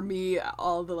 like, for me,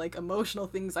 all the, like, emotional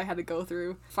things I had to go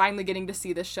through, finally getting to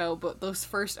see the show. But those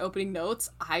first opening notes,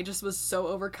 I just was so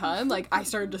overcome. Like, I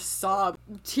started to sob,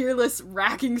 tearless,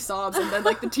 racking sobs, and then,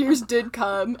 like, the tears did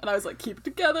come, and I was like, keep it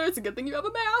together, it's a good thing you have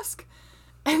a mask.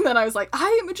 And then I was like,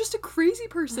 I am just a crazy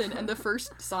person. And the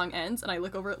first song ends, and I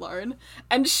look over at Lauren,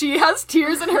 and she has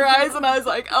tears in her eyes, and I was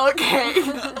like, okay.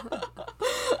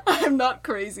 I'm not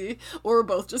crazy. Or we're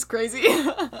both just crazy.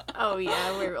 Oh,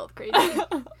 yeah, we're both crazy.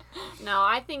 No,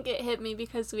 I think it hit me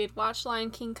because we had watched Lion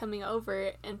King coming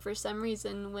over, and for some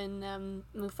reason, when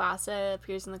Mufasa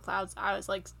appears in the clouds, I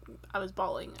was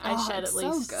bawling. I shed at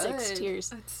least 6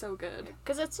 tears. It's so good.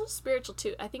 Because it's so spiritual,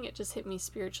 too. I think it just hit me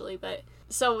spiritually, but...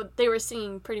 So they were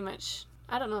singing pretty much,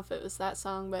 I don't know if it was that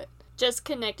song, but just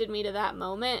connected me to that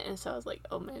moment, and so I was like,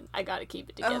 oh man, I gotta keep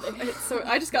it together. So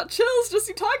I just got chills just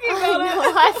talking about it.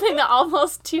 I think I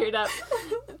almost teared up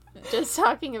just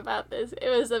talking about this. It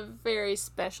was a very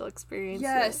special experience.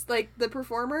 Yes, like the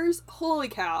performers, holy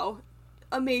cow,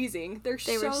 amazing. They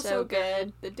were so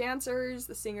good. The dancers,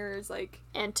 the singers, like...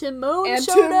 And Timon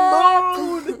showed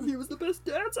up! He was the best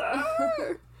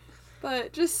dancer!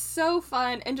 But just so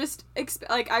fun, and just,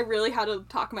 like, I really had to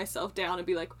talk myself down and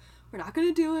be like, we're not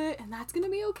gonna do it, and that's gonna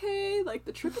be okay, like,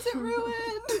 the trip isn't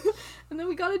ruined, and then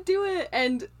we gotta do it,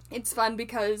 and it's fun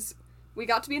because we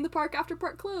got to be in the park after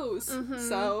park close,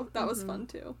 so that was fun,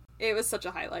 too. It was such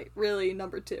a highlight, really,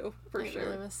 number 2, for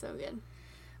sure. It was so good.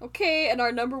 Okay, and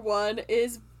our number 1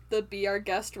 is the Be Our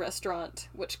Guest restaurant,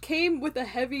 which came with a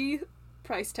heavy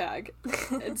price tag,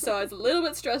 and so I was a little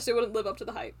bit stressed it wouldn't live up to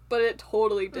the hype, but it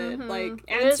totally did. Like,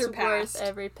 and surpassed. Worth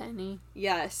every penny.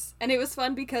 Yes, and it was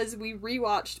fun because we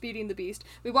rewatched Beauty and the Beast.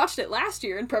 We watched it last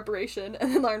year in preparation,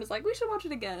 and then Lauren was like, we should watch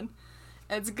it again.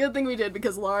 And it's a good thing we did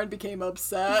because Lauren became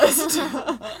obsessed.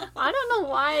 I don't know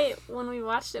why when we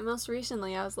watched it most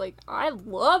recently, I was like, I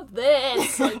love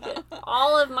this. Like,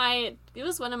 it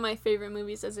was one of my favorite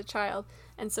movies as a child.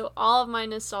 And so all of my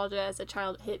nostalgia as a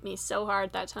child hit me so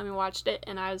hard that time we watched it,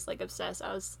 and I was like obsessed.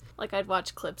 I was like, I'd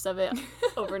watch clips of it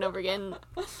over and over again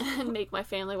and make my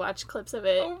family watch clips of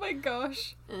it. Oh my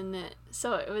gosh. And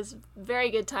so it was very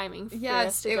good timing.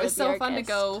 Yes, it was so fun to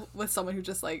go with someone who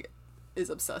just like is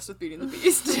obsessed with Beauty and the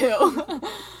Beast too.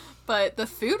 But the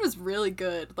food was really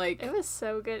good. Like, it was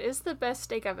so good. It was the best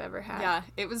steak I've ever had. Yeah,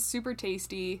 it was super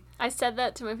tasty. I said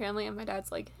that to my family, and my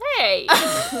dad's like, "Hey,"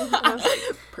 I was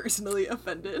like, personally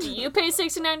offended. Do you pay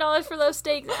 $69 for those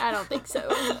steaks? I don't think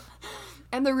so.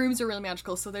 And the rooms are really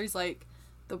magical. So there's like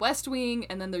the West Wing,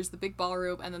 and then there's the big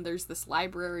ballroom, and then there's this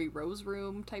library rose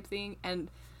room type thing. And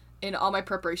in all my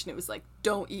preparation, it was like,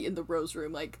 don't eat in the rose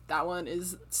room. Like, that one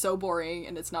is so boring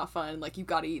and it's not fun. Like, you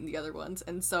gotta eat in the other ones.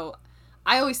 And so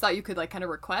I always thought you could, like, kind of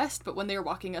request, but when they were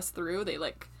walking us through, they,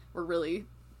 like, were really,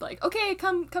 like, okay,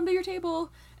 come to your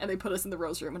table, and they put us in the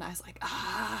rose room, and I was like,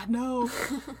 no.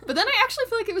 But then I actually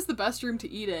feel like it was the best room to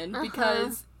eat in,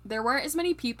 because there weren't as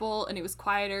many people, and it was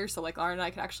quieter, so, like, Lauren and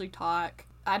I could actually talk.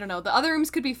 I don't know, the other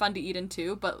rooms could be fun to eat in,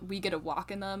 too, but we get to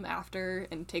walk in them after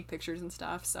and take pictures and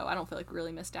stuff, so I don't feel like we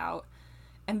really missed out.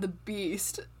 And the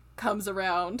Beast comes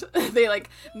around. They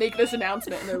like make this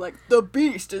announcement and they're like, the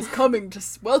Beast is coming to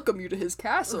welcome you to his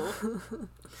castle.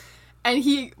 And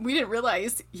we didn't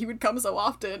realize he would come so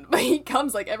often, but he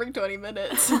comes like every 20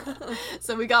 minutes.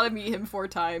 So we got to meet him 4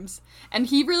 times. And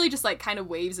he really just like kind of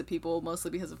waves at people, mostly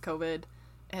because of COVID,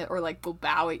 or like will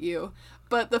bow at you.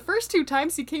 But the first 2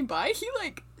 times he came by, he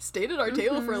like stayed at our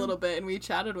table for a little bit and we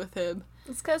chatted with him.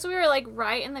 It's because we were, like,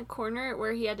 right in the corner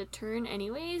where he had to turn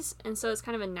anyways, and so it's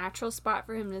kind of a natural spot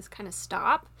for him to kind of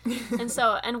stop.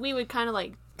 And we would kind of,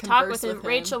 like, talk with him.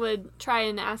 Rachel would try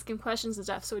and ask him questions and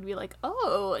stuff, so we'd be like,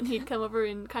 oh, and he'd come over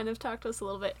and kind of talk to us a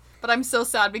little bit. But I'm so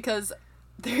sad because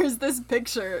there's this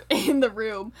picture in the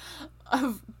room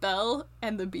of Belle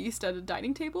and the Beast at a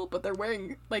dining table, but they're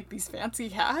wearing, like, these fancy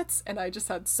hats, and I just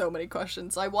had so many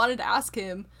questions. So I wanted to ask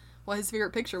him what his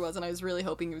favorite picture was, and I was really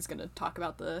hoping he was going to talk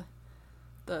about the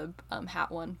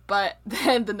hat one. But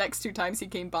then the next 2 times he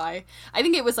came by, I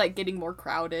think it was like getting more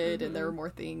crowded and there were more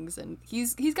things, and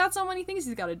he's got so many things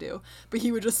he's got to do, but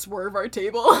he would just swerve our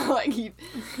table. Like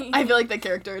I feel like the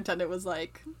character attendant was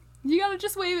like, you gotta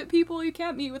just wave at people, you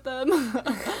can't meet with them.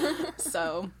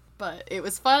 So, but it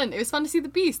was fun to see the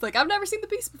Beast. Like, I've never seen the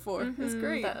Beast before. It was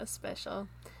great. That was special.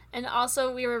 And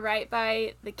also, we were right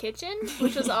by the kitchen,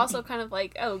 which was also kind of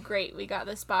like, oh, great, we got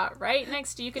the spot right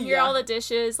next to you. You can hear all the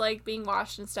dishes, like, being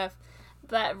washed and stuff.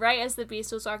 But right as the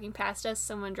Beast was walking past us,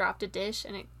 someone dropped a dish,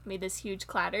 and it made this huge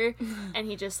clatter. And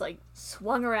he just, like,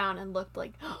 swung around and looked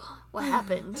like, oh, what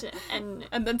happened? And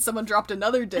then someone dropped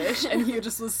another dish, and he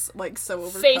just was, like, so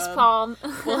overcome.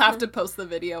 Facepalm. We'll have to post the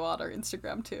video on our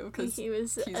Instagram, too, because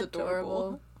he's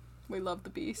adorable. We love the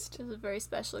Beast. It was a very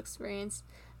special experience.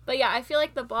 But yeah, I feel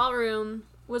like the ballroom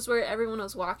was where everyone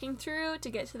was walking through to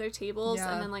get to their tables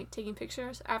and then, like, taking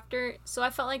pictures after. So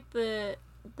I felt like the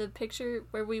picture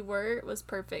where we were was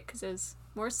perfect because it was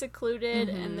more secluded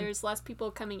and there's less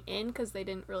people coming in because they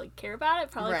didn't really care about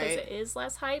it, probably because it is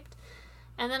less hyped.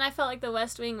 And then I felt like the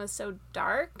West Wing was so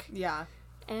dark. Yeah.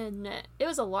 And it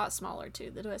was a lot smaller, too.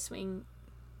 The West Wing,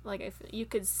 like, you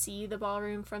could see the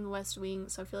ballroom from the West Wing,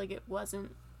 so I feel like it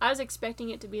wasn't... I was expecting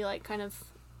it to be, like, kind of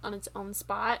on its own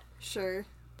spot. Sure.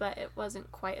 But it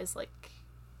wasn't quite as, like...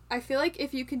 I feel like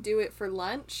if you can do it for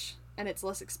lunch and it's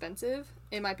less expensive,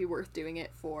 it might be worth doing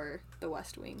it for the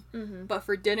West Wing. Mm-hmm. But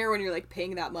for dinner, when you're, like,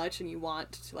 paying that much and you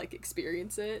want to, like,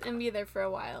 experience it... And be there for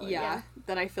a while. Yeah.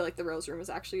 Then I feel like the Rose Room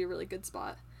was actually a really good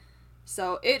spot.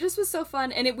 So it just was so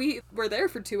fun. And we were there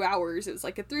for 2 hours. It was,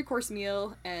 like, a 3-course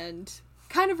meal and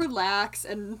kind of relax.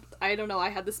 And I don't know, I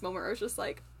had this moment where I was just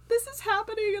like... This is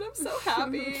happening and I'm so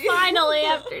happy. Finally,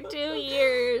 after 2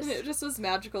 years. It just was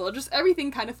magical. Just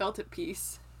everything kind of felt at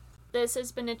peace. This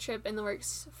has been a trip in the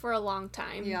works for a long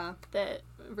time. Yeah. That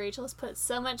Rachel has put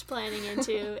so much planning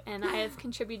into, and I have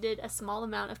contributed a small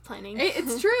amount of planning.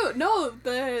 It's true. No,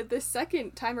 the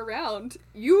second time around,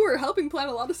 you were helping plan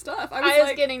a lot of stuff. I was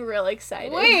like, getting real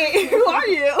excited. Wait, who are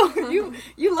you?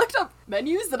 You looked up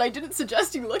menus that I didn't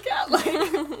suggest you look at. Like,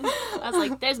 I was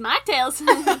like, there's mocktails.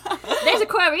 There's a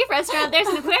Coral Reef restaurant. There's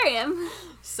an aquarium.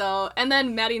 So, and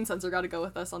then Maddie and Sensor got to go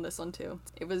with us on this one too.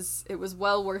 It was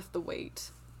well worth the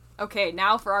wait. Okay,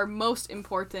 now for our most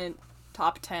important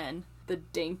top 10, the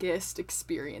dankest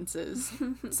experiences.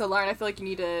 So, Lauren, I feel like you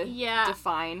need to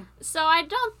define. So, I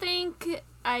don't think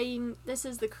this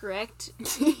is the correct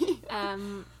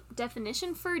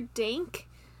definition for dank,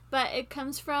 but it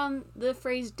comes from the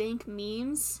phrase dank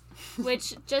memes,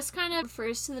 which just kind of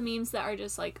refers to the memes that are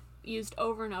just, like, used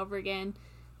over and over again.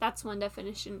 That's one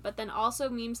definition. But then also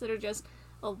memes that are just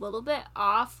a little bit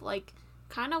off, like,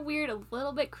 kind of weird, a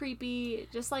little bit creepy,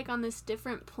 just, like, on this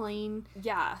different plane.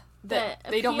 Yeah. That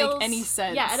they don't make any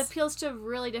sense. Yeah, it appeals to a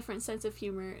really different sense of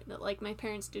humor that, like, my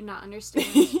parents do not understand.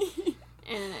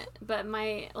 But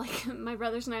my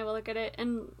brothers and I will look at it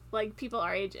and, like, people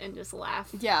our age and just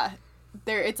laugh. Yeah.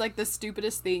 It's, like, the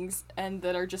stupidest things and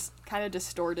that are just kind of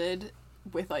distorted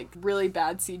with, like, really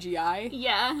bad CGI.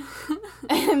 Yeah.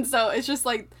 And so it's just,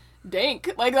 like,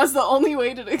 dank. Like, that's the only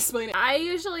way to explain it. I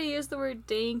usually use the word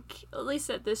dank, at least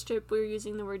at this trip we were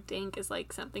using the word dank as,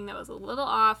 like, something that was a little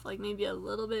off, like, maybe a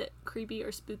little bit creepy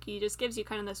or spooky. Just gives you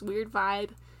kind of this weird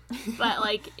vibe, but,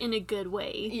 like, in a good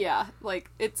way. Yeah, like,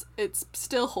 it's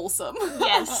still wholesome.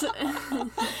 Yes.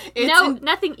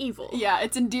 Nothing evil. Yeah,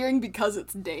 it's endearing because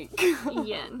it's dank.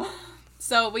 Yeah.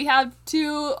 So we have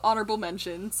 2 honorable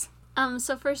mentions.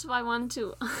 So first of all, I wanted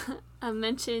to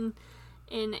mention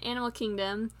in Animal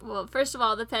Kingdom, well, first of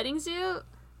all, the petting zoo,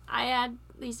 I had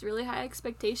these really high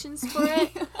expectations for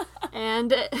it,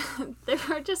 and there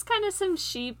were just kind of some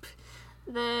sheep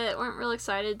that weren't real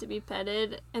excited to be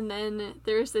petted, and then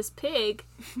there was this pig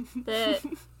that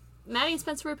Maddie and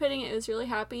Spencer were petting. It was really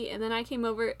happy, and then I came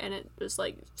over, and it was,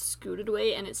 like, scooted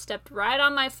away, and it stepped right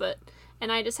on my foot.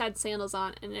 And I just had sandals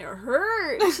on, and it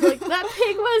hurt. Like, that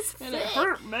pig was thick. And it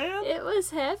hurt, man. It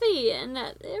was heavy, and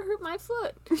it hurt my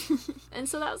foot. And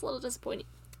so that was a little disappointing.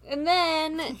 And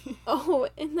then,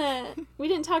 we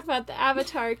didn't talk about the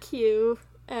Avatar queue.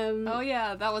 Oh,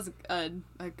 yeah, that was a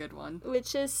good one.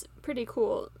 Which is pretty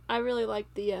cool. I really like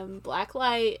the black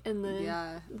light and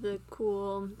the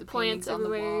cool plants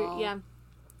everywhere. Yeah.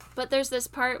 But there's this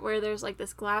part where there's, like,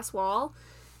 this glass wall,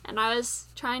 and I was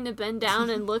trying to bend down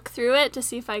and look through it to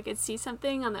see if I could see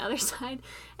something on the other side,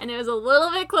 and it was a little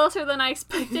bit closer than I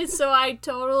expected, so I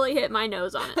totally hit my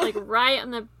nose on it, like, right on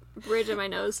the bridge of my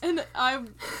nose. And I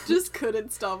just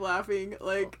couldn't stop laughing,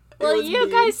 like, well, you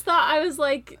guys thought I was,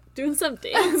 like, doing some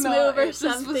dance move or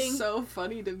something. It just was so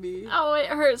funny to me. Oh, it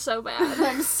hurt so bad.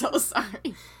 I'm so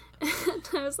sorry. And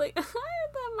I was like, I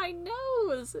hit my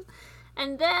nose.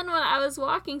 And then when I was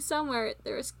walking somewhere,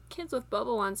 there was kids with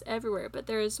bubble wands everywhere, but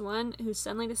there was one who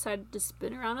suddenly decided to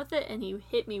spin around with it, and he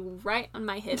hit me right on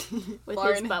my hip with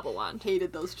his bubble wand.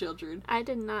 Hated those children. I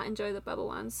did not enjoy the bubble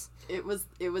wands. It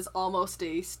was almost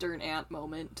a stern aunt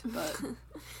moment, but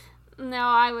no,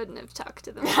 I wouldn't have talked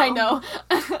to them. I know.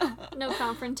 No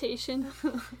confrontation.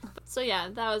 So yeah,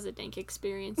 that was a dank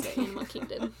experience at Animal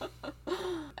Kingdom.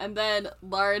 And then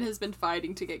Lauren has been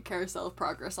fighting to get Carousel of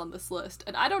Progress on this list.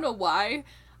 And I don't know why.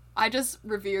 I just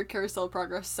revere Carousel of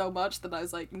Progress so much that I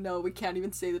was like, no, we can't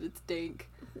even say that it's dank.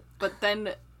 But then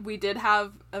we did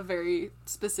have a very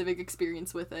specific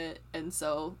experience with it, and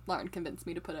so Lauren convinced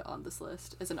me to put it on this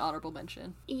list as an honorable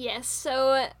mention. Yes,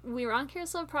 so we were on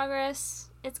Carousel of Progress.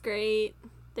 It's great.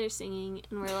 They're singing,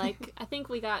 and we're like, I think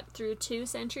we got through 2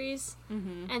 centuries,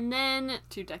 and then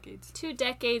 2 decades. 2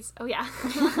 decades. Oh yeah,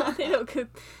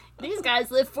 these guys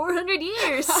live 400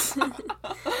 years.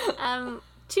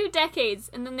 2 decades,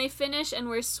 and then they finish, and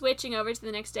we're switching over to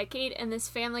the next decade, and this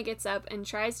family gets up and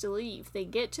tries to leave. They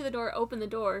get to the door, open the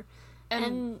door,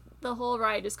 and the whole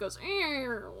ride just goes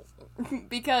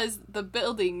because the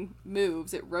building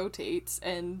moves, it rotates,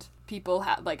 and people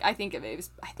have, like, I think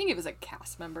it was a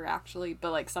cast member actually,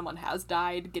 but, like, someone has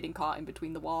died getting caught in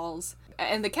between the walls,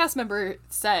 and the cast member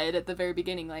said at the very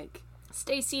beginning, like,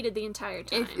 stay seated the entire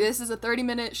time. This is a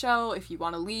 30-minute show. If you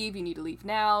want to leave, you need to leave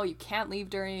now. You can't leave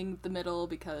during the middle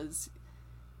because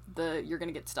you're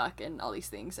gonna get stuck and all these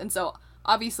things. And so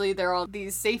obviously there are all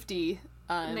these safety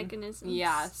mechanisms.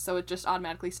 Yeah, so it just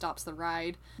automatically stops the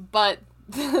ride. But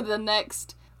the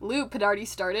next loop had already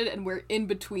started, and we're in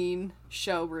between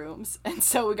showrooms, and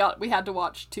so we had to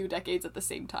watch 2 decades at the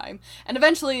same time. And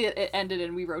eventually it ended,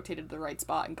 and we rotated to the right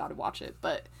spot and got to watch it.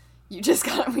 But we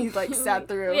sat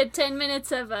through. We had 10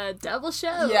 minutes of a double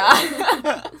show.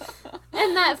 Yeah.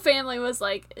 And that family was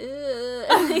like, ugh.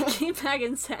 And they came back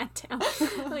and sat down.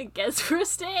 I guess we're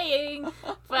staying.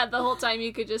 But the whole time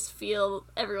you could just feel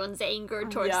everyone's anger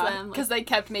towards them. Because they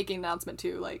kept making an announcement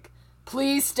too, like,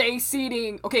 please stay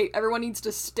seating. Okay, everyone needs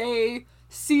to stay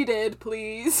seated,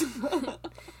 please.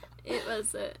 It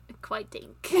was quite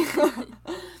dank.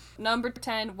 Number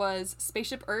 10 was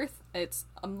Spaceship Earth. It's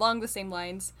along the same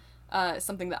lines.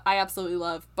 Something that I absolutely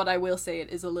love, but I will say it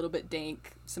is a little bit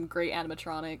dank. Some great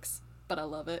animatronics, but I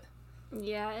love it.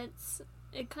 Yeah,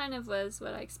 it kind of was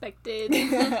what I expected.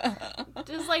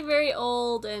 Just like very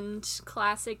old and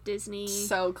classic Disney.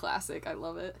 So classic, I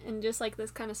love it. And just like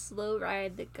this kind of slow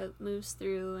ride that moves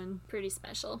through and pretty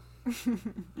special.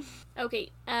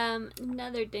 Okay,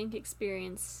 another Dink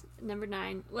experience, number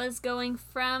 9, was going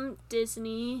from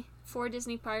Disney, 4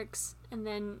 Disney parks, and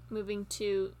then moving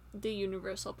to the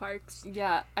Universal parks.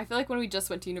 Yeah, I feel like when we just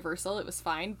went to Universal, it was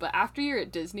fine, but after you're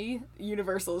at Disney,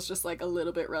 Universal is just like a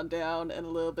little bit run down and a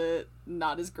little bit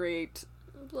not as great.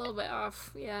 A little bit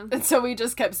off, yeah. And so we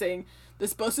just kept saying,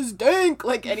 this bus is dank,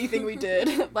 like anything we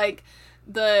did. Like,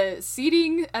 the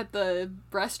seating at the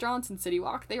restaurants in City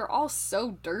Walk, they are all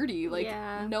so dirty. Like,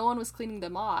 no one was cleaning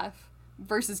them off.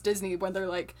 Versus Disney, when they're,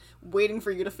 like, waiting for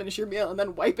you to finish your meal and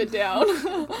then wipe it down.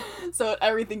 So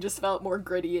everything just felt more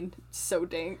gritty and so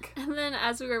dank. And then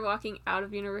as we were walking out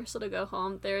of Universal to go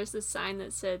home, there was this sign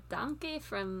that said Danke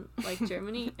from, like,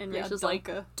 Germany. And Rich was like,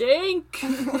 Dank!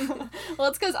 Well,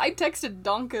 it's because I texted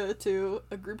Danke to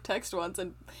a group text once,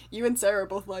 and you and Sarah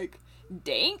both like,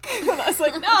 Dank? And I was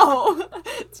like, no!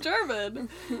 It's German.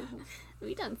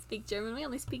 We don't speak German, we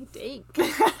only speak Dank.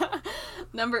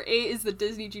 Number 8 is the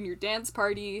Disney Junior Dance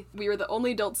Party. We were the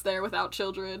only adults there without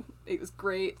children. It was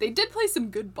great. They did play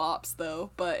some good bops, though,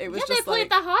 but it was just like... Yeah, they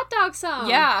played the hot dog song!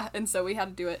 Yeah, and so we had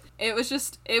to do it. It was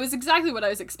exactly what I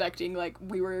was expecting. Like,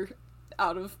 we were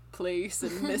out of place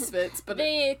and misfits, but...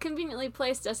 They conveniently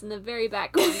placed us in the very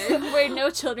back corner, where no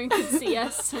children could see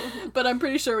us. But I'm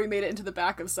pretty sure we made it into the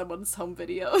back of someone's home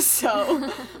video,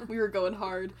 so we were going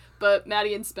hard. But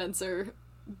Maddie and Spencer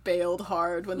bailed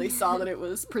hard when they saw that it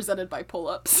was presented by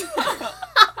Pull-Ups.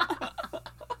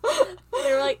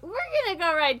 They were like, we're gonna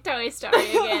go ride Toy Story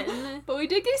again. But we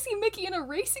did get to see Mickey in a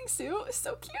racing suit. It was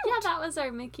so cute. Yeah, that was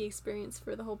our Mickey experience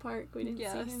for the whole park. We didn't see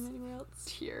him anywhere else.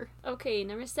 Here. Okay,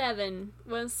 number 7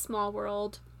 was Small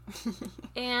World.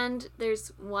 And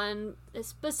there's a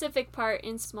specific part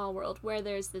in Small World where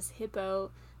there's this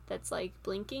hippo that's like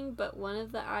blinking, but one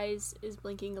of the eyes is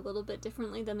blinking a little bit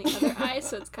differently than the other eye,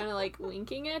 so it's kind of like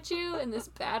winking at you in this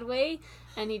bad way,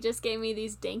 and he just gave me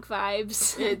these dank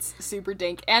vibes. It's super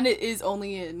dank, and it is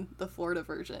only in the Florida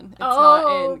version. It's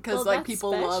not in, because like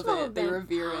people love it, they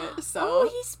revere it. So oh,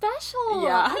 he's special.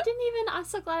 Yeah, I'm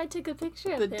so glad I took a picture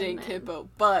of him. The dank hippo.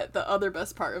 But the other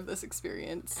best part of this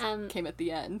experience came at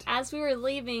the end. As we were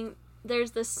leaving,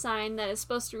 there's this sign that is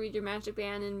supposed to read your magic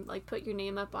band and, like, put your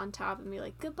name up on top and be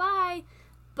like, goodbye.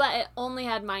 But it only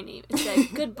had my name. It said,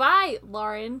 goodbye,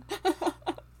 Lauren.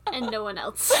 And no one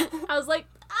else. I was like,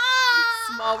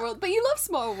 ah! Small World. But you love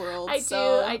Small World. I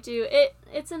do.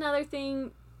 It's another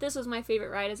thing. This was my favorite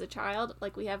ride as a child.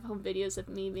 Like, we have home videos of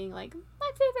me being like,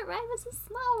 my favorite ride was a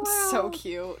Small World. So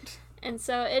cute. And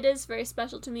so it is very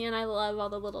special to me, and I love all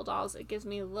the little dolls. It gives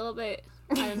me a little bit,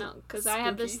 I don't know, because I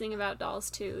have this thing about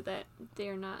dolls, too, that they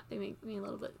make me a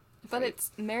little bit afraid. But it's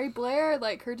Mary Blair,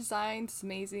 like, her design's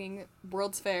amazing.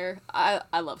 World's Fair. I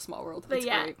love Small World. But it's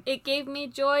great. It gave me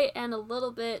joy and a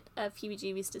little bit of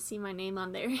heebie-jeebies to see my name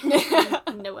on there.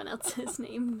 And no one else's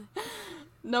name.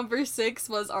 Number 6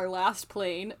 was our last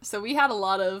plane. So we had a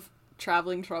lot of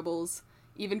traveling troubles.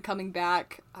 Even coming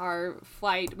back, our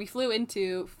flight, we flew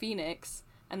into Phoenix,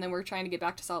 and then we're trying to get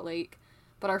back to Salt Lake,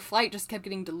 but our flight just kept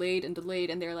getting delayed,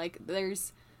 and they're like,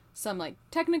 there's some, like,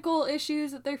 technical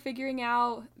issues that they're figuring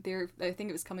out. I think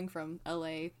it was coming from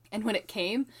LA, and when it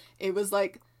came, it was,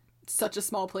 like, such a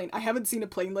small plane. I haven't seen a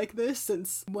plane like this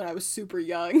since when I was super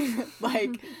young.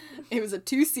 Like, it was a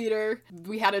 2-seater.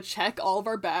 We had to check all of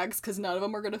our bags, because none of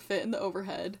them were going to fit in the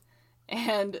overhead.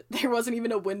 And there wasn't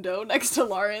even a window next to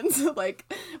Lauren's.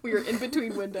 Like, we were in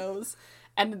between windows.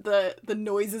 And the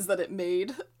noises that it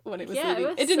made when it was leaving.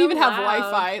 It didn't even have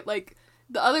Wi-Fi. Like,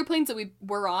 the other planes that we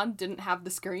were on didn't have the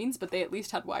screens, but they at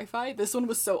least had Wi-Fi. This one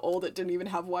was so old it didn't even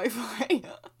have Wi-Fi.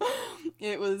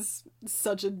 It was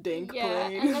such a dank plane. Yeah,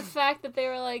 and the fact that they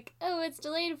were like, oh, it's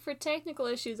delayed for technical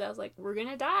issues. I was like, we're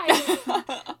gonna die.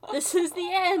 This is the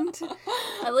end.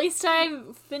 At least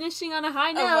I'm finishing on a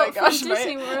high note. Oh my gosh, from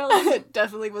Disney World. It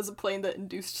definitely was a plane that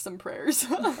induced some prayers.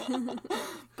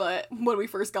 But when we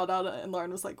first got out and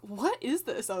Lauren was like, what is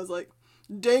this? I was like,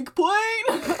 dank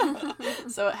plane!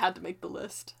 So it had to make the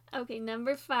list. Okay,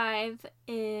 number 5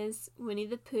 is Winnie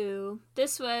the Pooh.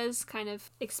 This was kind of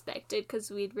expected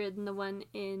because we'd ridden the one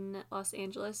in Los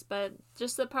Angeles, but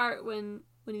just the part when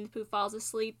Winnie the Pooh falls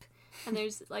asleep and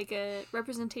there's like a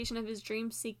representation of his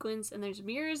dream sequence and there's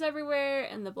mirrors everywhere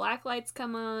and the black lights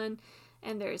come on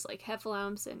and there's like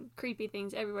heffalumps and creepy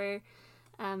things everywhere.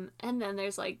 And then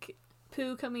there's like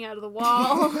poo coming out of the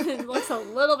wall. It looks a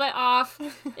little bit off.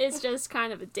 It's just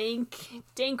kind of a dank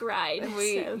ride.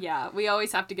 We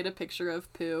always have to get a picture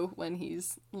of Pooh when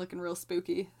he's looking real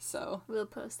spooky, so. We'll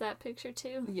post that picture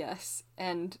too. Yes,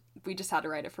 and we just had to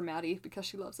write it for Maddie because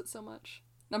she loves it so much.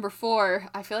 Number 4,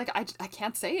 I feel like I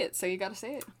can't say it, so you gotta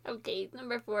say it. Okay,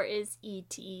 number 4 is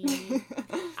E.T.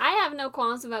 I have no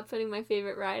qualms about putting my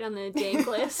favorite ride on the dank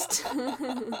list.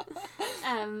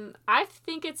 I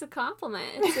think it's a compliment.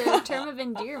 It's a term of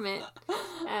endearment.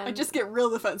 I just get real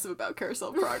defensive about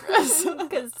Carousel Progress.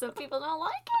 Because some people don't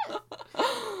like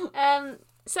it.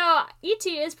 So, E.T.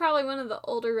 is probably one of the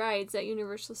older rides at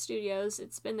Universal Studios.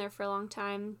 It's been there for a long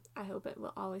time. I hope it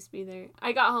will always be there.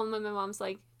 I got home and my mom's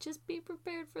like, just be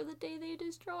prepared for the day they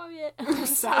destroy it.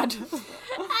 Sad.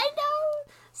 I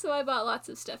know! So I bought lots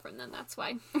of stuff from them, that's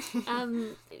why.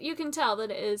 You can tell that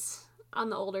it is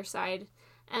on the older side.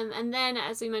 And then,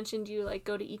 as we mentioned, you like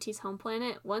go to E.T.'s home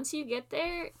planet. Once you get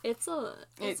there, it's a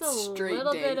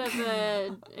little bit of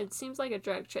a... It seems like a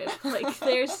drug trip. Like,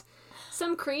 there's...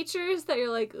 some creatures that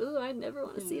you're like, ooh, I never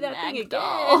want to see that thing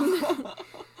again.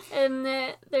 And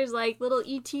there's like little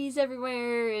ETs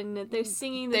everywhere, and they're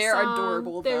singing the song. They're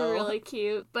adorable, though. They're really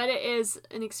cute. But it is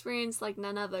an experience like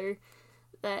none other.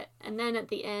 And then at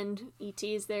the end,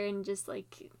 ET's there and just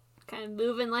like kind of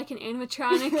moving like an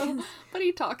animatronic. But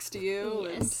he talks to you.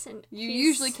 Yes. And you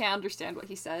usually can't understand what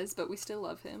he says, but we still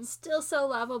love him. Still so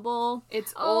lovable.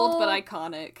 It's old but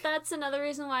iconic. That's another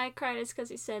reason why I cried, is because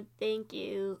he said, thank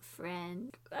you,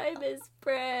 friend. I'm his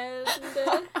friend.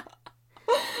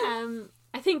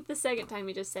 I think the second time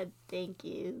he just said, thank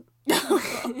you. So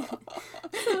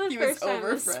he was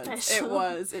over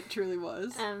friends. It truly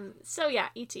was. So yeah,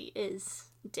 E.T. is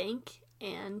dank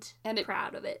and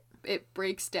proud of it. It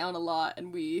breaks down a lot,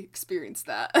 and we experienced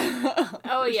that.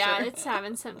 Oh yeah, sure. It's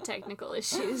having some technical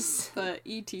issues. But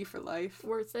E.T. for life.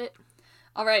 Worth it.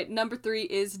 Alright, number 3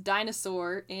 is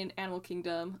Dinosaur in Animal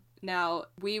Kingdom. Now,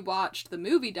 we watched the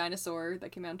movie Dinosaur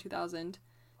that came out in 2000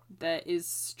 that is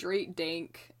straight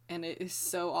dank, and it is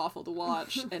so awful to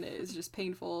watch, and it is just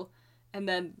painful. And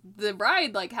then the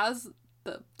ride, like, has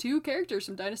the 2 characters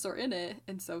from Dinosaur in it,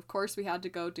 and so of course we had to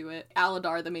go do it.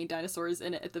 Aladar, the main dinosaur, is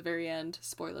in it at the very end,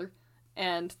 spoiler,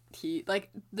 and he, like,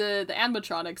 the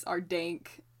animatronics are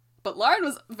dank, but Lauren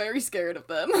was very scared of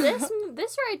them.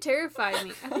 This ride terrified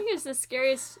me. I think it was the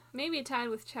scariest, maybe tied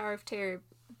with Tower of Terror,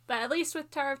 but at least with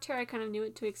Tower of Terror I kind of knew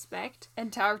what to expect.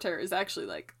 And Tower of Terror is actually,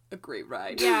 like, a great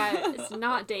ride. Yeah, it's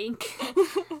not dank.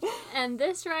 And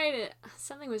this ride,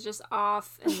 something was just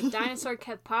off, and the dinosaur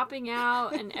kept popping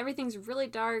out, and everything's really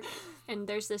dark, and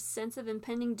there's this sense of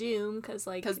impending doom, because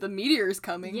the meteor's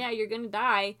coming. Yeah, you're gonna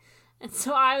die. And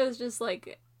so I was just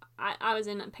like, I was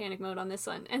in panic mode on this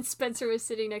one, and Spencer was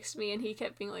sitting next to me, and he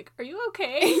kept being like, are you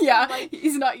okay? Yeah, like,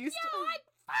 he's not used to...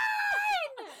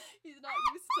 I'm fine! He's not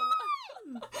used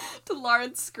to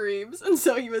Lauren's screams, and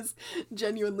so he was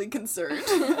genuinely concerned.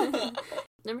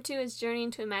 Number 2 is Journey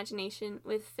into Imagination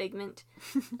with Figment.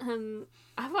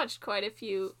 I've watched quite a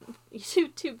few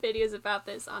YouTube videos about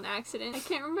this on accident. I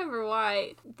can't remember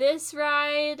why. This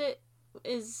ride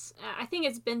is, I think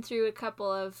it's been through a couple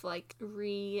of, like,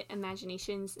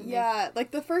 reimaginations. Yeah,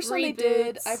 like, the first one they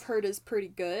did, I've heard is pretty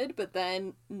good, but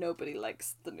then nobody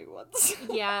likes the new ones.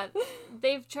 Yeah,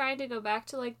 they've tried to go back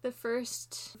to, like, the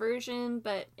first version,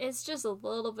 but it's just a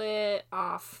little bit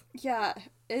off. Yeah,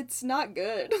 it's not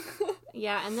good.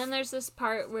 Yeah, and then there's this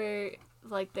part where,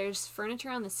 like, there's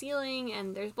furniture on the ceiling,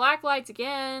 and there's black lights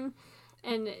again,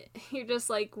 and you're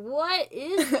just like, what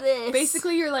is this?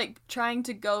 Basically, you're, like,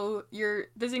 you're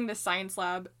visiting the science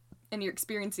lab, and you're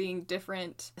experiencing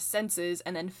different senses,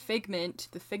 and then the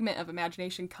figment of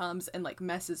imagination comes and, like,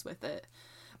 messes with it.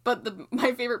 But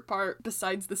my favorite part,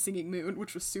 besides the singing moon,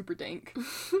 which was super dank,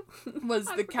 was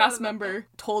the cast member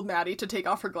told Maddie to take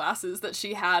off her glasses that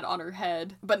she had on her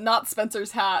head, but not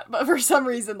Spencer's hat. But for some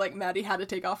reason, like, Maddie had to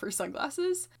take off her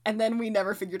sunglasses. And then we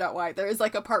never figured out why. There is,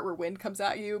 like, a part where wind comes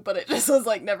at you, but it just was,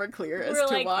 like, never clear as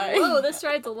to why. Whoa, this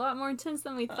ride's a lot more intense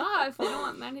than we thought if we don't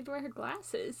want Maddie to wear her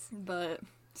glasses. But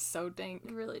so dank.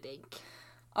 Really dank.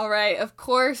 Alright, of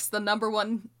course, the number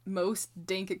 1 most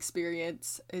dank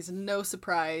experience is, no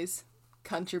surprise,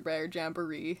 Country Bear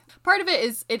Jamboree. Part of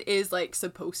it is like,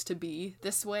 supposed to be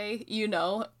this way, you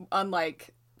know,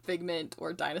 unlike Figment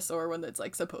or Dinosaur when it's,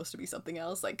 like, supposed to be something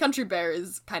else. Like, Country Bear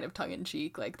is kind of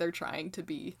tongue-in-cheek, like, they're trying to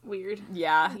be... weird.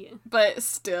 Yeah. But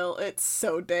still, it's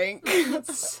so dank.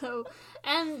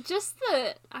 And just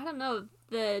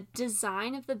the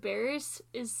design of the bears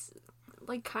is...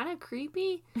 like, kind of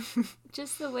creepy.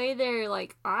 Just the way their,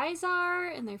 like, eyes are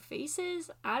and their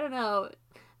faces. I don't know.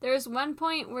 There was one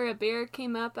point where a bear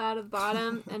came up out of the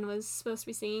bottom and was supposed to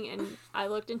be singing, and I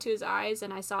looked into his eyes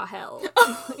and I saw hell.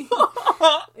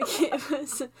 It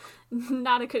was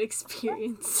not a good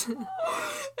experience. And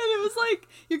it was like,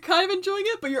 you're kind of enjoying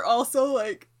it, but you're also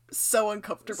like so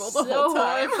uncomfortable the whole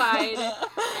time. So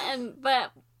horrified.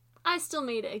 But I still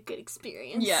made it a good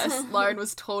experience. Yes, Lauren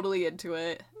was totally into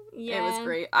it. Yeah. It was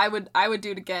great. I would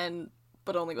do it again,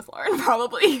 but only with Lauren,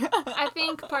 probably. I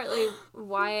think partly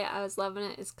why I was loving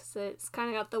it is because it's kind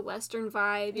of got the Western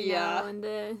vibe, you know, and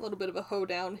a little bit of a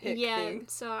hoedown hick thing. Yeah,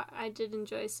 so I did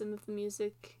enjoy some of the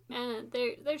music, and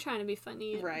they're trying to be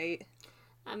funny. Right.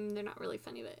 They're not really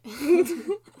funny, but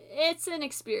it's an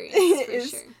experience for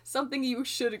sure. Something you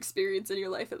should experience in your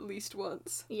life at least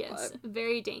once. Yes,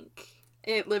 very dank.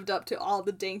 It lived up to all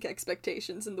the dank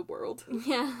expectations in the world.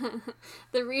 Yeah.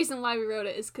 The reason why we wrote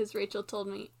it is because Rachel told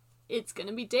me, it's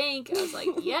gonna be dank. I was like,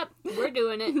 yep, we're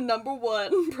doing it. Number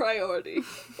 1 priority.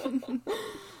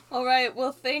 Alright,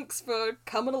 well, thanks for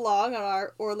coming along on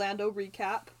our Orlando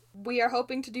recap. We are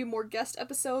hoping to do more guest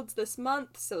episodes this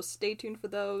month, so stay tuned for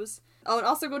those. Oh, and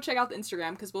also go check out the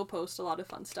Instagram, because we'll post a lot of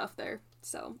fun stuff there.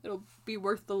 So, it'll be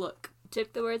worth the look.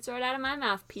 Took the words right out of my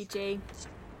mouth, PJ.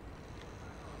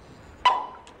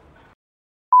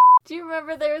 Do you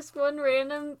remember there was one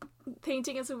random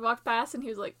painting as we walked past, and he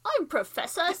was like, "I'm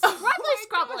Professor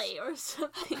Scrubbly," or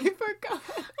something. I forgot.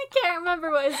 I can't remember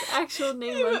what his actual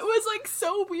name was. It was, like,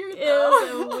 so weird, though.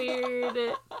 It was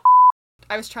weird.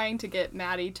 I was trying to get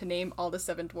Maddie to name all the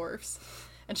 7 dwarfs,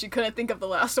 and she couldn't think of the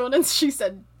last one, and she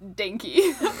said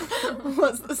Dinky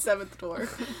was the 7th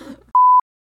dwarf.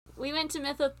 We went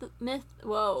to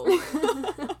Whoa.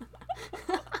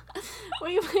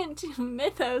 We went to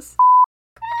Mythos.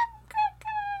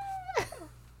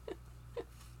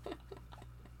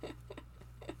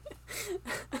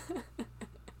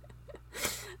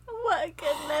 What a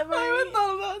good memory. I haven't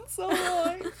thought of that in so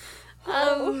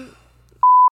long.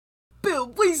 Bill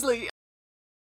Weasley.